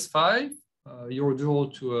AdS5, you're dual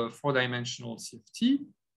to a 4-dimensional CFT.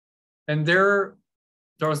 And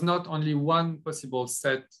there's not only one possible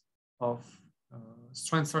set of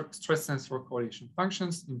stress tensor correlation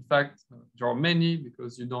functions. In fact, there are many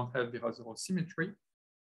because you don't have Virasoro symmetry.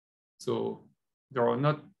 So there are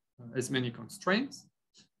not as many constraints.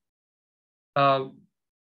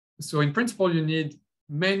 So in principle, you need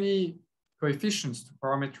many coefficients to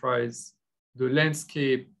parameterize the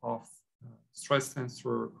landscape of stress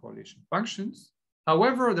tensor correlation functions.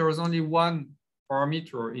 However, there is only one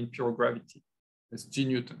parameter in pure gravity, that's G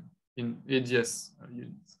Newton in AdS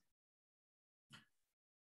units.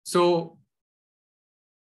 So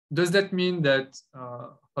does that mean that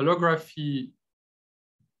holography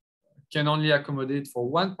can only accommodate for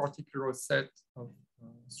one particular set of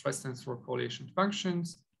stress tensor correlation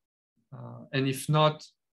functions? And if not,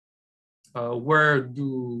 where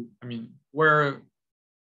do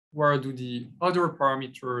the other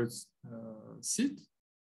parameters sit?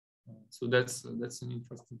 So that's an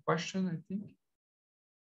interesting question, I think.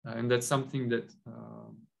 And that's something that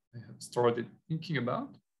I have started thinking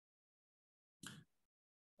about.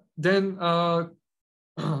 Then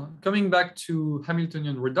coming back to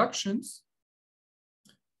Hamiltonian reductions.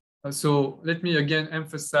 So let me again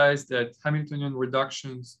emphasize that Hamiltonian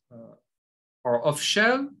reductions are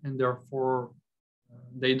off-shell and therefore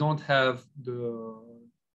they don't have the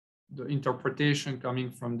interpretation coming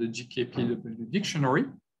from the GKPW dictionary.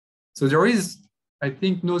 So there is, I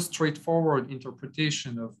think, no straightforward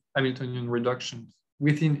interpretation of Hamiltonian reductions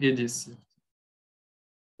within AdS3.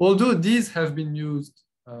 Although these have been used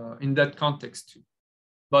in that context too.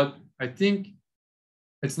 But I think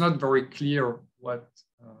it's not very clear what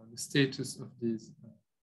the status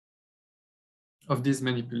of these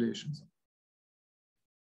manipulations.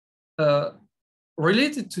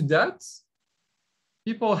 Related to that,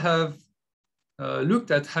 people have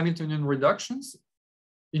looked at Hamiltonian reductions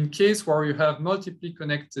in case where you have multiply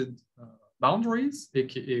connected boundaries,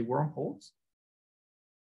 aka wormholes.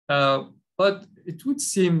 But it would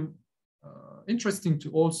seem interesting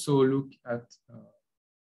to also look at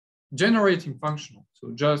generating functional.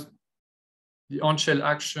 So just the on-shell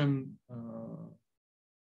action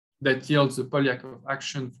that yields the Polyakov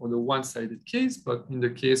action for the one-sided case, but in the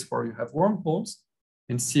case where you have wormholes,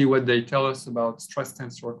 and see what they tell us about stress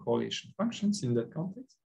tensor correlation functions in that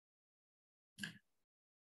context.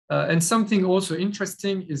 And something also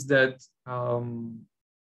interesting is that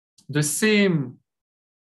the same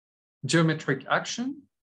geometric action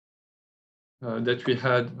that we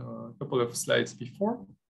had a couple of slides before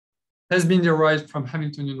has been derived from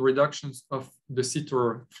Hamiltonian reductions of the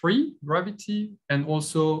Sitter-3 gravity and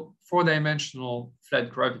also four-dimensional flat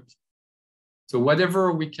gravity. So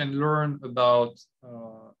whatever we can learn about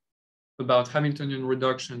Hamiltonian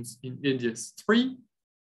reductions in AdS3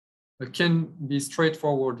 can be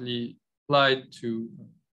straightforwardly applied to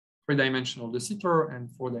three-dimensional de Sitter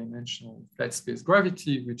and four-dimensional flat space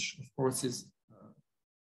gravity, which of course is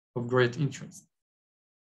of great interest.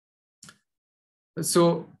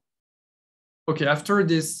 So, okay, after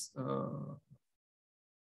this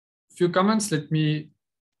few comments, let me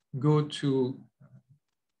go to,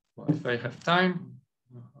 well, if I have time.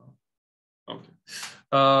 Okay.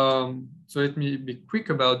 So let me be quick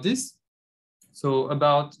about this. So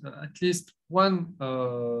about at least one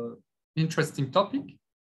interesting topic,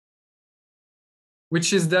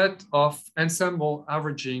 which is that of ensemble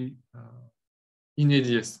averaging in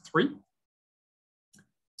AdS3.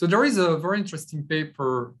 So there is a very interesting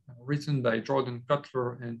paper written by Jordan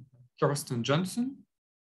Cutler and Kirsten Johnson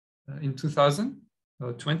in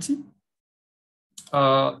 2020.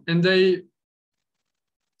 And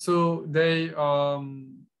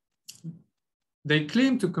they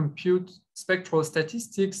claim to compute spectral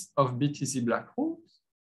statistics of BTZ black holes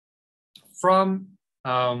from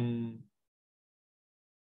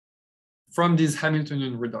these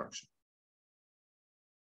Hamiltonian reductions.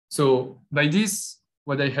 So by this,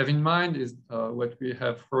 what I have in mind is what we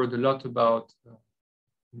have heard a lot about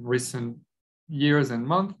in recent years and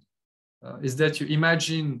months, is that you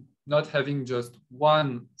imagine not having just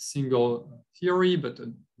one single theory, but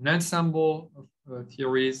an ensemble of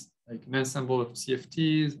theories, like an ensemble of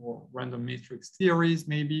CFTs or random matrix theories,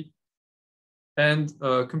 maybe, and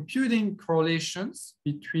computing correlations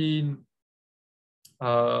between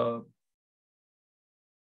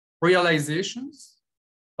realizations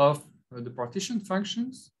of the partition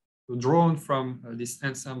functions, so drawn from this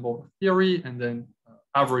ensemble theory, and then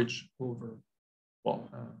average over, well,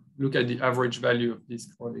 look at the average value of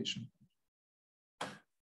this correlation.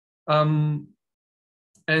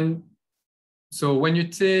 And so when you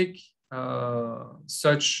take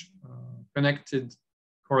such connected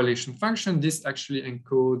correlation function, this actually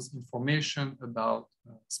encodes information about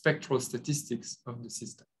spectral statistics of the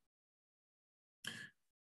system.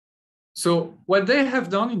 So what they have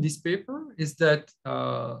done in this paper is that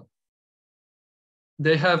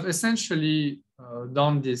they have essentially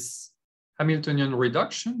done this Hamiltonian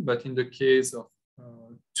reduction, but in the case of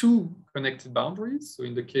two connected boundaries. So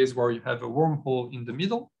in the case where you have a wormhole in the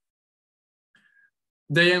middle,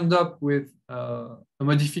 they end up with a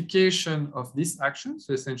modification of this action.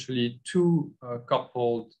 So essentially two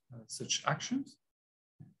coupled such actions.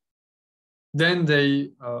 Then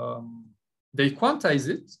they quantize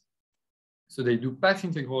it. So they do path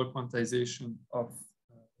integral quantization of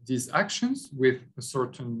these actions with a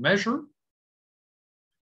certain measure.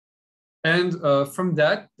 And from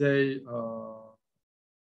that, they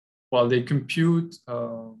compute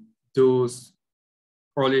those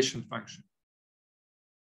correlation functions.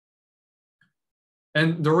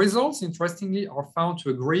 And the results, interestingly, are found to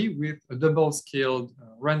agree with a double-scaled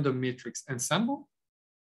random matrix ensemble,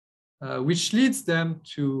 which leads them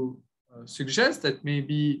to suggest that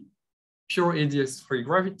maybe pure AdS3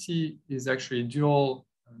 gravity is actually dual,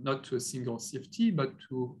 not to a single CFT, but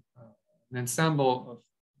to an ensemble of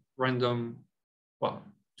random, well,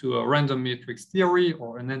 to a random matrix theory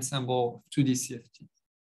or an ensemble of 2D CFTs.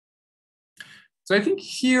 So I think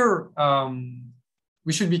here,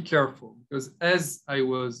 we should be careful because, as I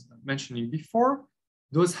was mentioning before,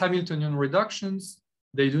 those Hamiltonian reductions,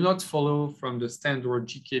 they do not follow from the standard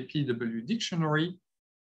GKPW dictionary.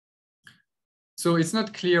 So it's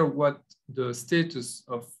not clear what the status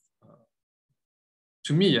of,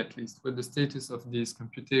 to me at least, what the status of these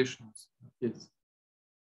computations is.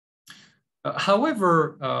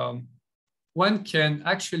 However, one can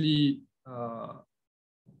actually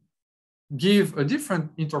give a different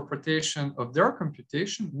interpretation of their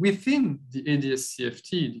computation within the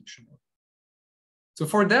AdS-CFT dictionary. So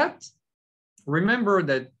for that, remember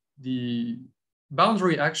that the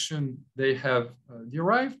boundary action they have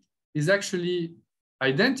derived is actually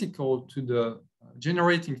identical to the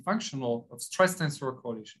generating functional of stress tensor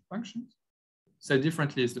correlation functions. Said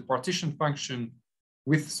differently, is the partition function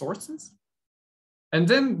with sources. And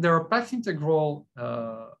then their path integral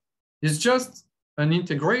is just an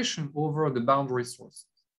integration over the boundary sources.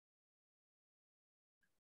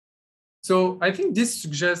 So I think this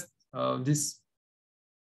suggests this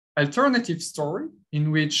alternative story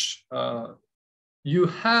in which you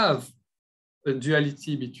have a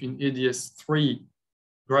duality between AdS3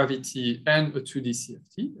 gravity and a 2D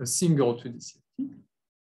CFT, a single 2D CFT.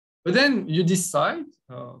 But then you decide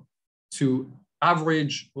to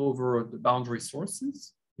average over the boundary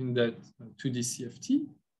sources in that 2D CFT.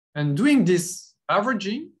 And doing this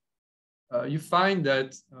averaging, you find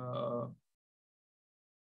that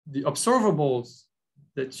the observables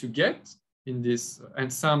that you get in this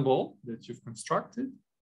ensemble that you've constructed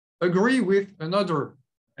agree with another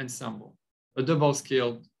ensemble, a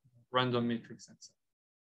double-scaled random matrix ensemble.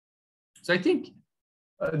 So I think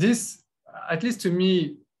this, at least to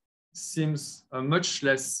me, seems a much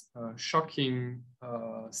less shocking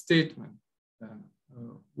statement than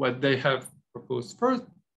what they have proposed first,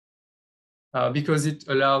 because it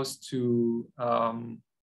allows to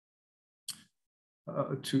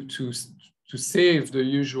save the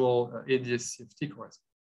usual AdS-CFT correspondence,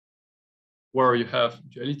 where you have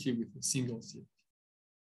duality with a single CFT.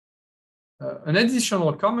 An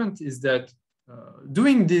additional comment is that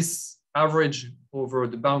doing this average over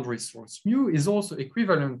the boundary source mu is also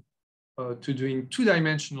equivalent to doing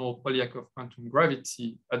two-dimensional Polyakov quantum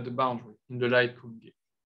gravity at the boundary in the light cone gauge.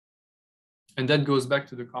 And that goes back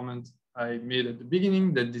to the comment I made at the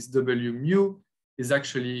beginning that this W mu is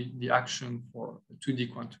actually the action for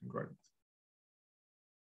 2D quantum gravity.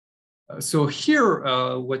 So here,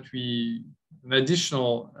 an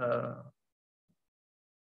additional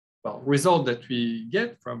result that we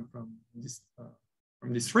get from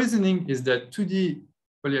this reasoning is that 2D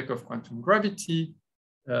Polyakov quantum gravity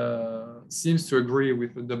seems to agree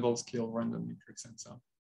with the double-scale random matrix ensemble.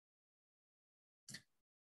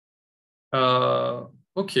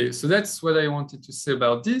 Okay, so that's what I wanted to say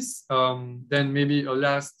about this. Then maybe a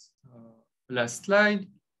last slide.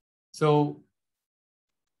 So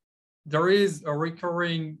there is a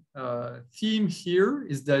recurring theme here,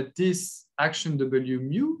 is that this action W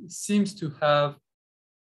mu seems to have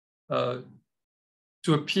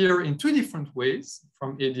to appear in two different ways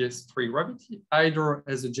from AdS3 gravity, either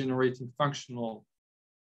as a generating functional,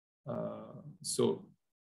 so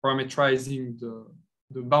parametrizing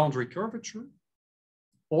the boundary curvature,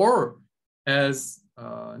 or as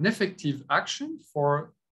an effective action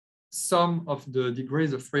for some of the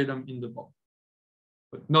degrees of freedom in the ball,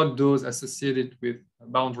 but not those associated with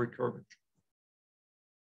boundary curvature.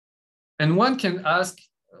 And one can ask,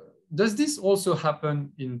 does this also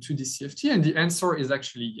happen in 2D CFT? And the answer is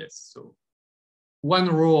actually yes. So one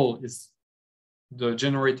role is the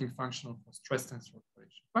generating functional for stress tensor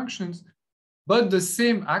correlation functions, but the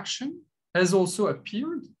same action has also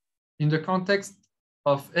appeared in the context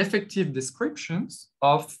of effective descriptions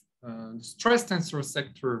of the stress tensor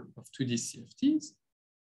sector of 2D CFTs,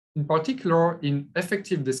 in particular in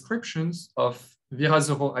effective descriptions of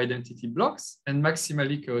Virasoro identity blocks and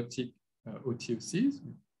maximally chaotic OTOCs,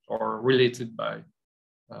 or related by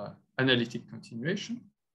analytic continuation.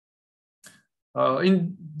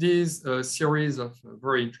 In these series of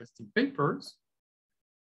very interesting papers,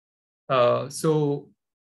 so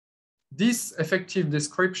this effective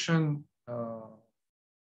description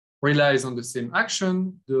relies on the same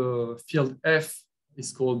action. The field F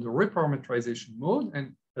is called the reparametrization mode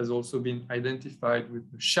and has also been identified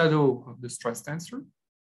with the shadow of the stress tensor.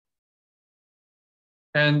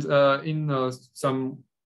 And in some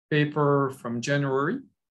paper from January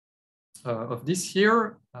of this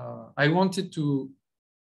year, I wanted to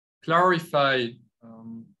clarify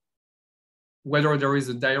whether there is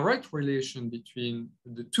a direct relation between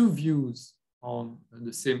the two views on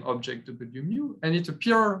the same object W mu, and it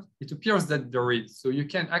appears that there is. So you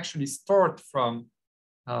can actually start from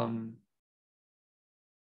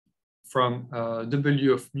from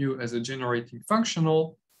W of mu as a generating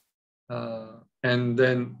functional, and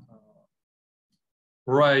then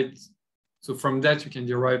write. So from that, you can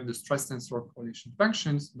derive the stress tensor correlation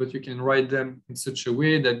functions, but you can write them in such a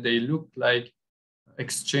way that they look like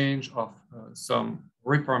exchange of some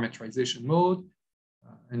reparametrization mode.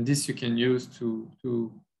 And this you can use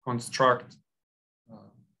to construct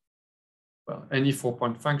well, any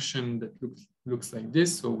 4-point function that looks like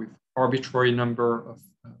this. So with arbitrary number of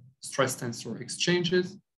stress tensor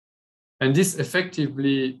exchanges. And this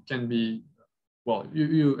effectively can be, well,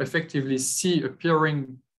 you effectively see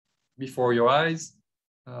appearing before your eyes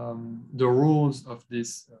the rules of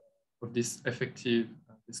this effective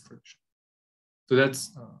description. So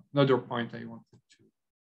that's another point I wanted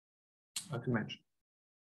to mention.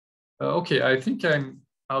 Okay, I think I'm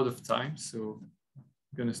out of time, so I'm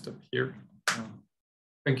going to stop here.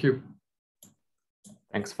 Thank you.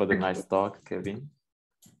 Thanks for the nice talk, Kevin.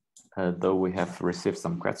 Though we have received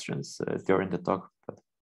some questions during the talk, but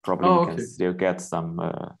probably we can still get some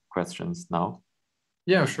questions now.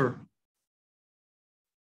 Yeah, sure.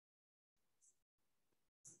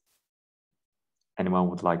 Anyone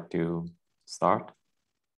would like to start?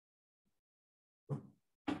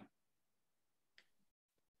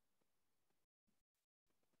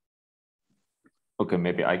 Okay,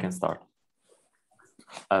 maybe I can start.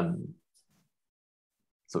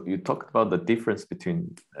 So you talked about the difference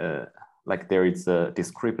between, like there is a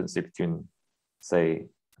discrepancy between, say,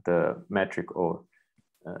 the metric or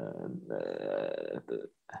the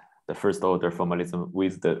first order formalism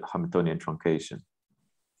with the Hamiltonian truncation.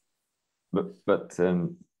 But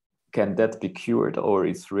can that be cured, or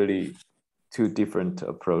it's really two different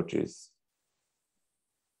approaches?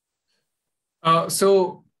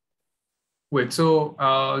 So wait, so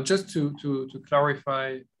just to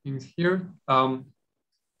clarify things here.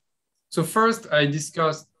 So first I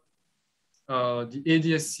discussed the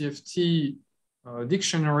AdS3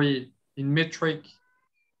 dictionary in metric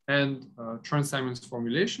and Chern-Simons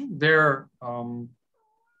formulation. There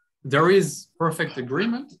is perfect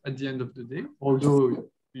agreement at the end of the day, although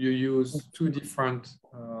you use two different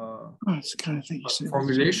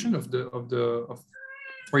formulation of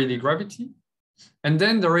 3D gravity. And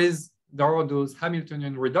then there are those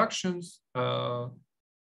Hamiltonian reductions,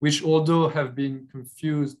 which although have been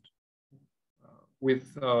confused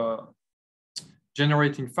with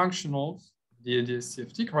generating functionals, the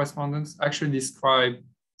AdS3 correspondence actually describe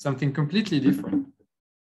something completely different.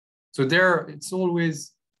 So there, it's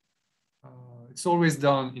always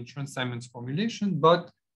done in Chern-Simons formulation,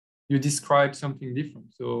 but you describe something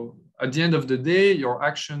different. So at the end of the day, your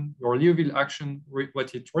action, your Liouville action,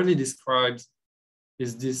 what it really describes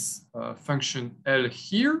is this function L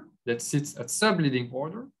here that sits at subleading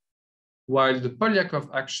order, while the Polyakov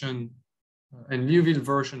action and Liouville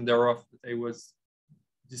version thereof that I was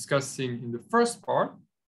discussing in the first part,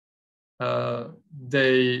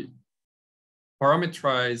 they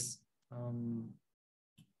parameterize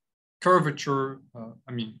curvature,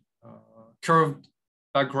 curved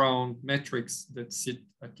background metrics that sit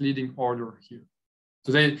at leading order here.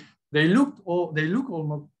 So they look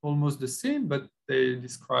almost the same, but they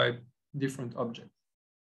describe different objects.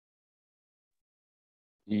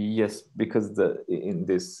 Yes, because in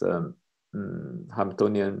this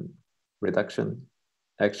Hamiltonian reduction,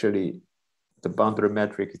 actually the boundary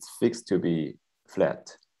metric is fixed to be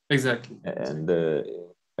flat. Exactly. And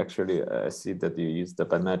actually, I see that you use the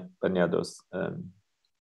Bagnados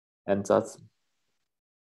ansatz.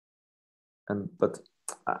 But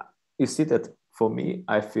you see that for me,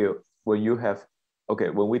 I feel when you have, okay,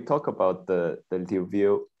 when we talk about the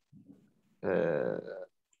Liouville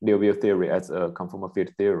theory as a conformal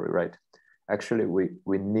field theory, right? Actually,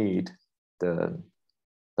 we need the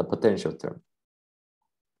potential term.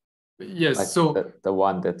 Yes, like so the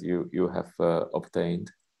one that you have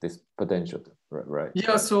obtained, this potential term, right?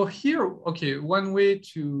 Yeah, so here, okay, one way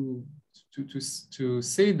to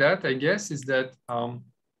say that, I guess, is that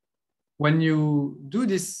when you do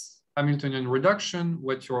this Hamiltonian reduction,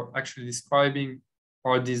 what you're actually describing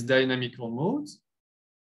are these dynamical modes,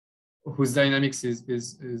 whose dynamics is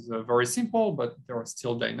very simple, but they are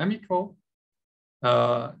still dynamical.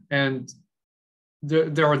 And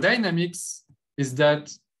their dynamics is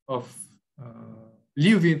that of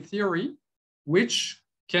Liouville theory, which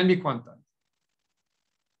can be quantized.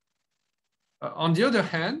 On the other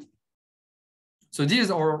hand, so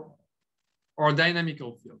these are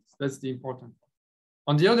dynamical fields. That's the important part.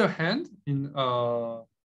 On the other hand,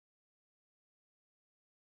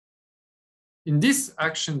 in this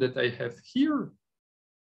action that I have here,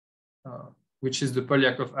 which is the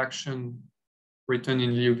Polyakov action written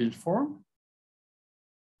in Liouville form,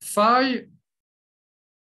 Phi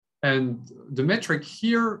and the metric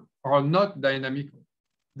here are not dynamical.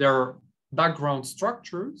 They're background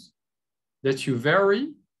structures that you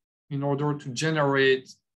vary in order to generate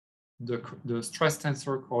the stress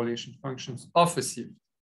tensor correlation functions of a CFT.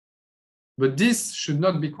 But this should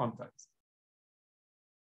not be quantized.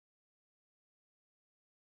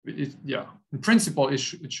 In principle, it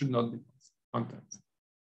should not be quantized.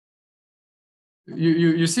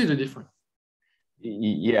 You see the difference?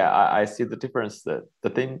 Yeah, I see the difference. The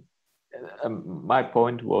thing, my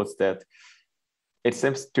point was that it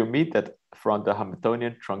seems to me that from the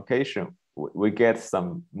Hamiltonian truncation, we get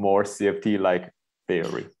some more CFT-like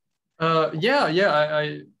theory. I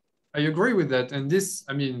agree with that. And this,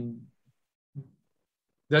 I mean,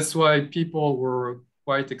 that's why people were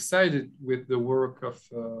quite excited with the work of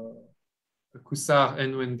Coussard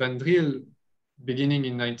and Nguyen Van Driel beginning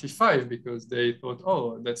in '95, because they thought,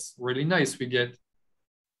 oh, that's really nice. We get,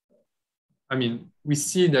 I mean, we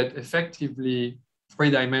see that effectively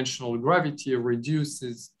three-dimensional gravity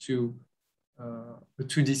reduces to a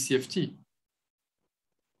 2D CFT.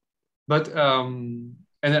 But, and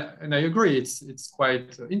I agree, it's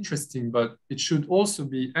quite interesting, but it should also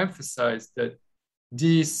be emphasized that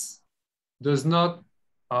this does not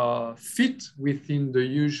fit within the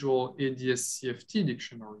usual AdS CFT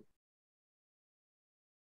dictionary.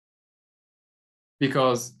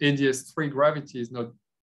 Because AdS3 gravity is not,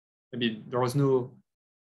 I mean, there was no,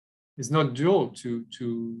 it's not dual to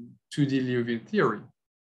 2D Liouville theory.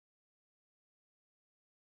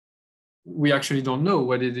 We actually don't know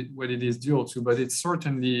what it is dual to, but it's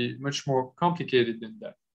certainly much more complicated than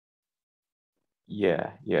that.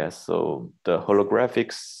 Yeah. So the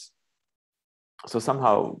holographics. So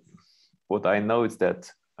somehow, what I know is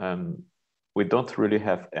that we don't really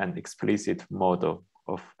have an explicit model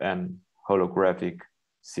of an holographic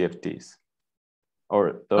CFTs,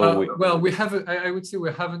 or though well, we haven't. I would say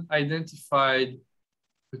we haven't identified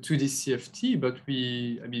the 2D CFT, but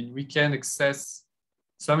we can access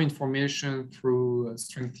some information through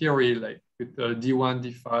string theory, like with D1,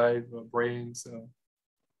 D5 brains,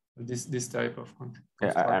 this type of construction.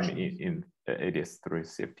 Yeah, I mean in AdS3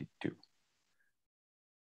 CFT2.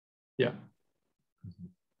 Yeah.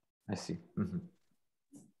 I see.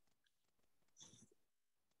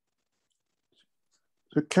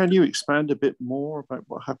 So can you expand a bit more about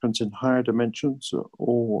what happens in higher dimensions?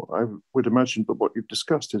 Or I would imagine that what you've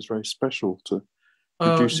discussed is very special to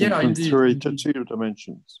reducing from 3 to 2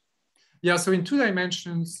 dimensions. Yeah, so in 2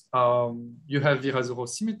 dimensions, you have Virasoro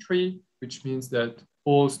symmetry, which means that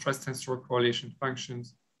all stress tensor correlation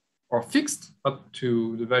functions are fixed up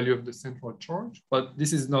to the value of the central charge. But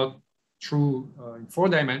this is not true in 4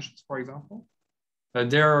 dimensions, for example.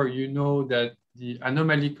 There, you know that the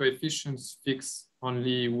anomaly coefficients fix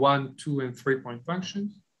only 1, 2, and 3 point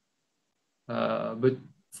functions. But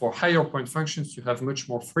for higher point functions, you have much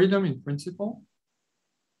more freedom in principle.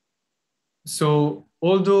 So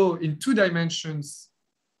although in 2 dimensions,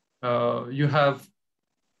 you have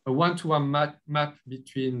a one-to-one map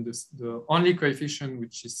between the only coefficient,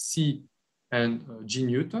 which is C, and G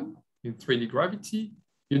Newton in 3D gravity,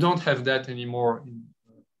 you don't have that anymore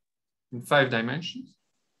in 5 dimensions.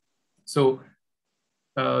 So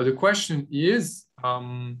the question is,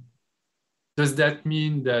 does that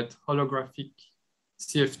mean that holographic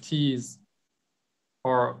CFTs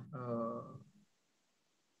are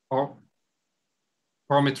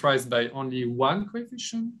parameterized by only one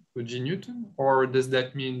coefficient, the G Newton, or does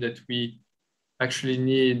that mean that we actually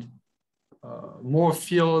need more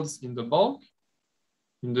fields in the bulk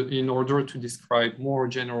in order to describe more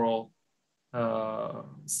general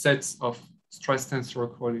sets of stress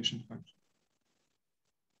tensor correlation functions?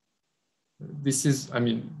 This is, I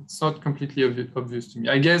mean, it's not completely obvious to me.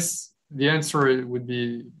 I guess the answer would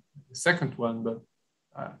be the second one, but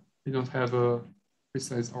we don't have a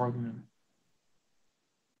precise argument.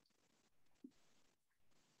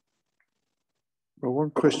 Well,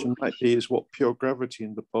 one question might be is what pure gravity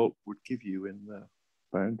in the bulk would give you in the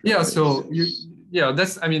boundary. Yeah, so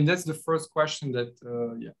that's the first question that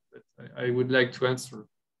that I would like to answer.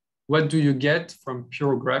 What do you get from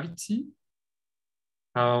pure gravity?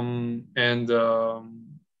 And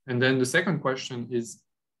then the second question is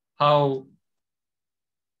how.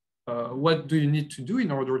 What do you need to do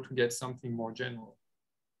in order to get something more general?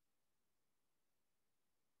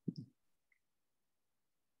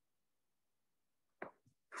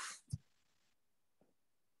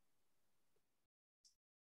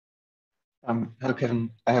 Hello,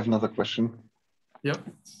 Kevin. I have another question. Yeah.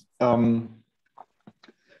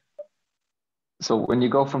 So when you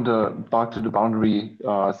go from the bulk to the boundary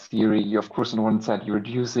theory, you of course on one side you're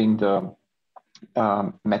reducing the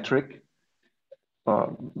metric,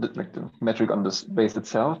 like the metric on the space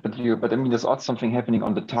itself, but I mean, there's also something happening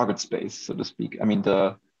on the target space, so to speak. I mean,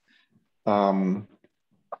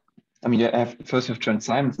 you have first you have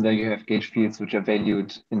Chern-Simons, and there you have gauge fields which are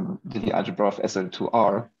valued in the algebra of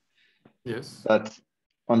SL2R. Yes. But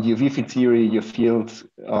on the UV field theory, your field,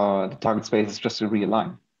 the target space is just a real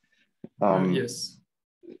line. Yes.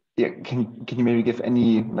 Yeah. Can you maybe give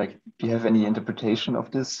any, like, do you have any interpretation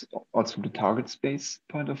of this also from the target space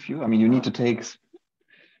point of view? I mean, you need to take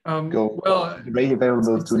the ray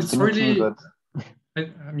variables to infinity, really, but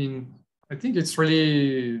I mean, I think it's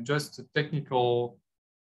really just a technical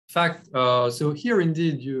fact. So here,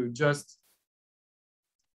 indeed, you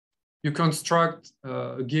construct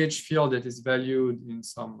a gauge field that is valued in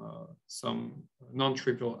some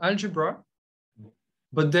non-trivial algebra.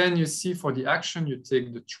 But then you see for the action, you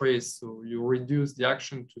take the trace. So you reduce the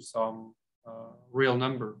action to some real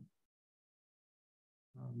number.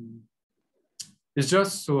 It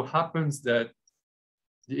just so happens that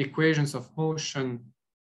the equations of motion,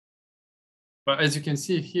 but as you can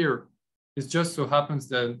see here, it just so happens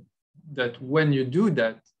that when you do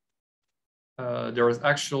that, there is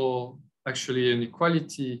actually an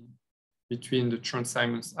equality between the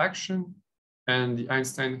Chern-Simons action and the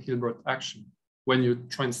Einstein-Hilbert action when you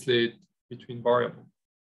translate between variables.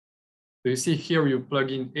 So you see here you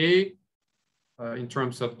plug in A in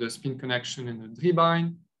terms of the spin connection and the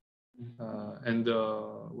Drehbein. And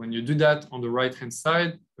when you do that on the right-hand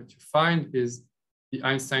side, what you find is the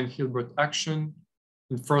Einstein-Hilbert action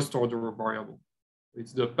in first order of variable.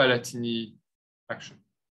 It's the Palatini action.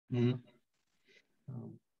 Mm-hmm.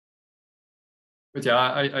 But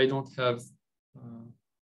yeah, I don't have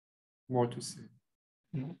more to say.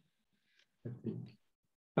 Mm-hmm. I think.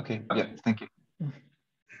 Okay, yeah, thank you.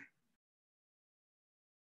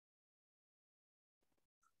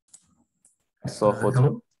 So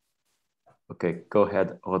hello? Okay, go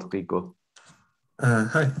ahead, Rodrigo.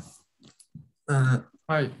 Hi.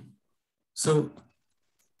 Hi. So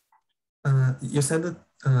you said that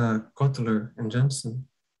Kotler and Jensen,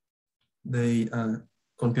 they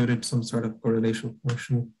computed some sort of correlation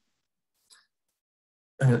function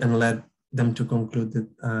and led them to conclude that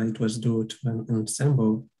it was due to an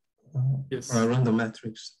ensemble Yes. or a random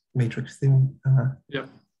matrix thing. Yeah.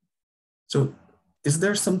 So is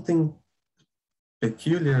there something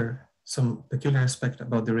peculiar, some peculiar aspect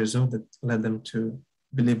about the result that led them to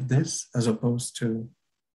believe this as opposed to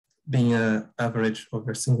being an average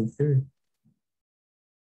over a single theory?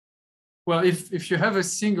 Well, if you have a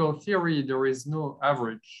single theory, there is no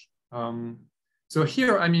average. So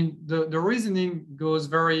here, I mean, the reasoning goes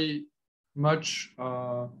very much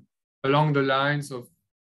along the lines of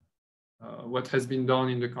what has been done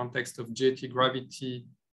in the context of JT gravity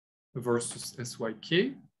versus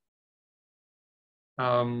SYK.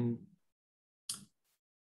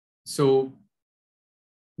 So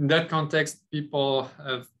in that context, people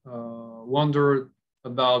have wondered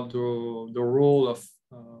about the role of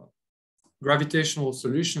gravitational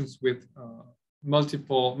solutions with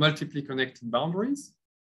multiply connected boundaries,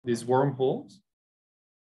 these wormholes.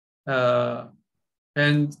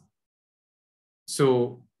 And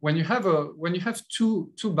so when you have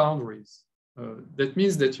two boundaries, that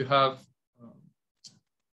means that you have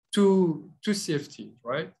two CFTs,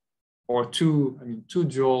 right? Or two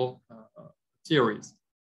dual theories.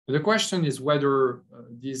 The question is whether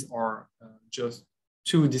these are just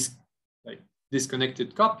two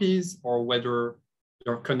disconnected copies or whether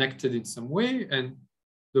they're connected in some way. And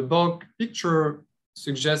the bulk picture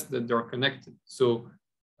suggests that they're connected. So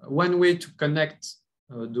one way to connect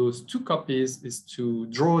those two copies is to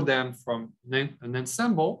draw them from an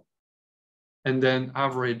ensemble and then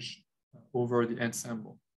average over the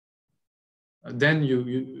ensemble. Then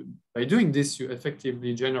by doing this, you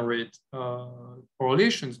effectively generate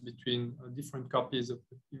correlations between different copies of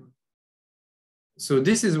the theory. So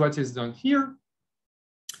this is what is done here.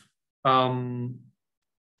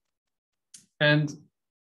 And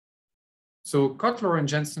so Kotler and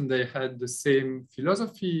Jensen, they had the same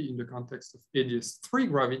philosophy in the context of AdS3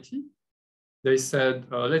 gravity. They said,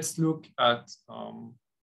 let's look at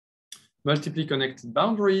multiply connected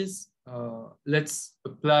boundaries. Let's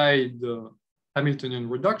apply the Hamiltonian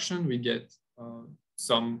reduction. We get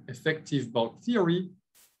some effective bulk theory.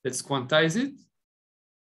 Let's quantize it.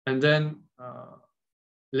 And then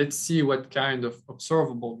let's see what kind of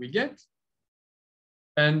observable we get.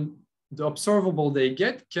 And the observable they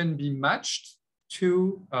get can be matched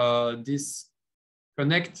to this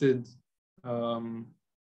connected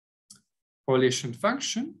correlation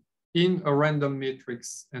function in a random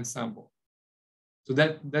matrix ensemble. So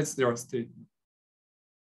that's their statement.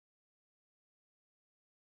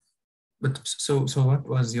 But so what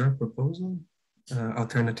was your proposal?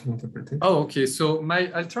 Alternative interpretation? Oh, okay. So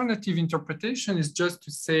my alternative interpretation is just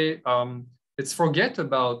to say, let's forget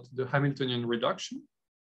about the Hamiltonian reduction.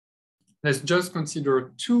 Let's just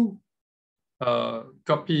consider two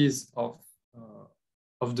copies of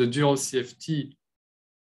the dual CFT,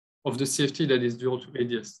 of the CFT that is dual to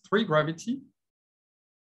AdS3 gravity.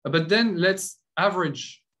 But then let's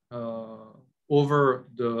average over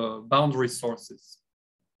the boundary sources.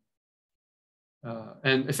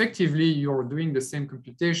 And effectively, you're doing the same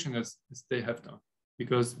computation as they have done,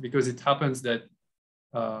 because it happens that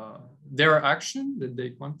their action that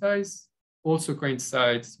they quantize also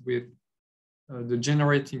coincides with the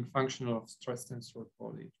generating function of stress tensor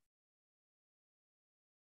correlation.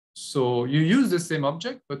 So you use the same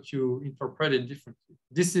object, but you interpret it differently.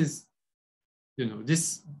 This is,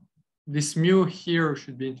 this mu here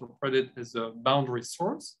should be interpreted as a boundary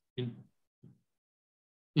source in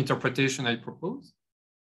interpretation I propose,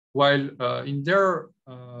 while in their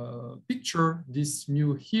picture, this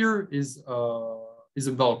mu here is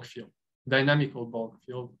a bulk field, dynamical bulk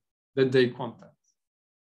field that they quantize.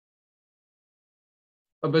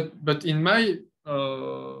 But in my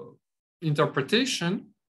interpretation,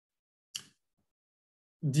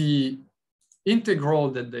 the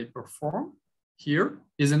integral that they perform here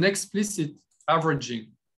is an explicit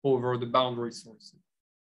averaging over the boundary sources.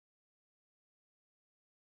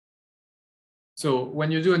 So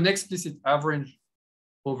when you do an explicit average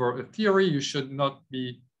over a theory, you should not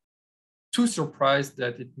be too surprised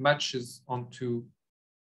that it matches onto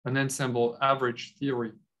an ensemble average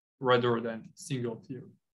theory rather than single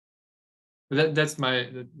theory. That's my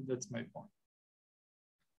point.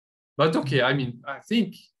 But okay, I mean, I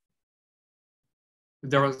think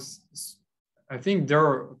their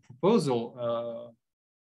proposal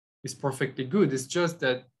is perfectly good. It's just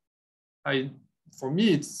that for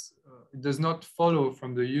me, it does not follow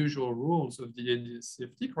from the usual rules of the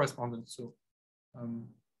AdS-CFT correspondence. So,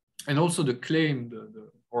 and also the claim,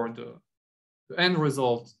 the end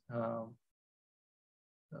result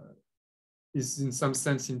is in some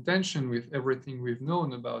sense in tension with everything we've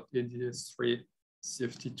known about AdS3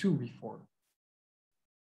 CFT2 before.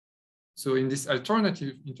 So in this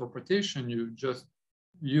alternative interpretation, you just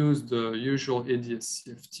use the usual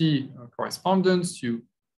AdS-CFT correspondence. You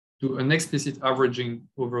do an explicit averaging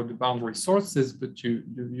over the boundary sources, but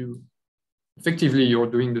you effectively, you're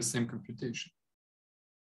doing the same computation.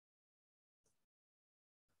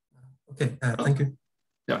 Okay, thank you.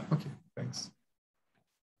 Yeah, okay, thanks.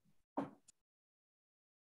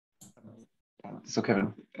 So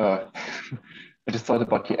Kevin, I just thought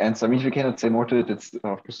about your answer. I mean, if you cannot say more to it, it's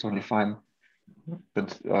of course totally fine.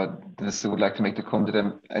 But I would like to make the comment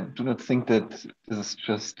that I do not think that this is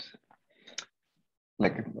just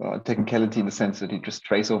like technicality in the sense that you just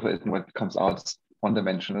trace over it and what comes out is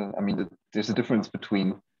one-dimensional. I mean, there's a difference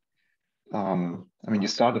between, I mean, you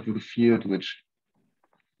start off with a field which,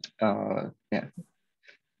 yeah.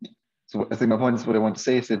 So I think my point is what I want to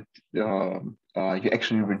say is that you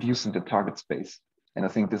actually reducing the target space. And I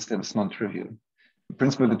think this is non-trivial. In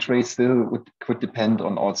principle, the trace still could depend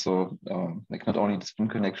on also like not only the spin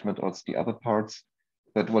connection, but also the other parts.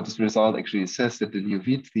 But what this result actually says that the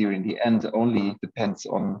UV theory in the end only depends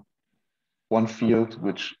on one field,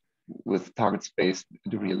 which with target space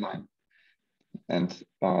the real line. And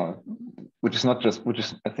which is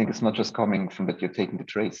I think it's not just coming from that you're taking the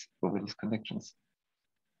trace over these connections.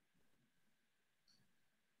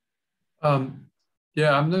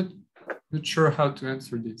 Yeah, I'm not sure how to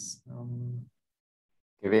answer this.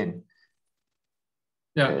 Kevin.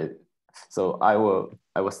 Yeah. So I will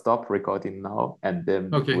stop recording now, and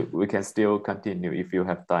then okay. we can still continue if you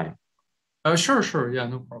have time. Sure. Yeah,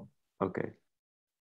 no problem. Okay.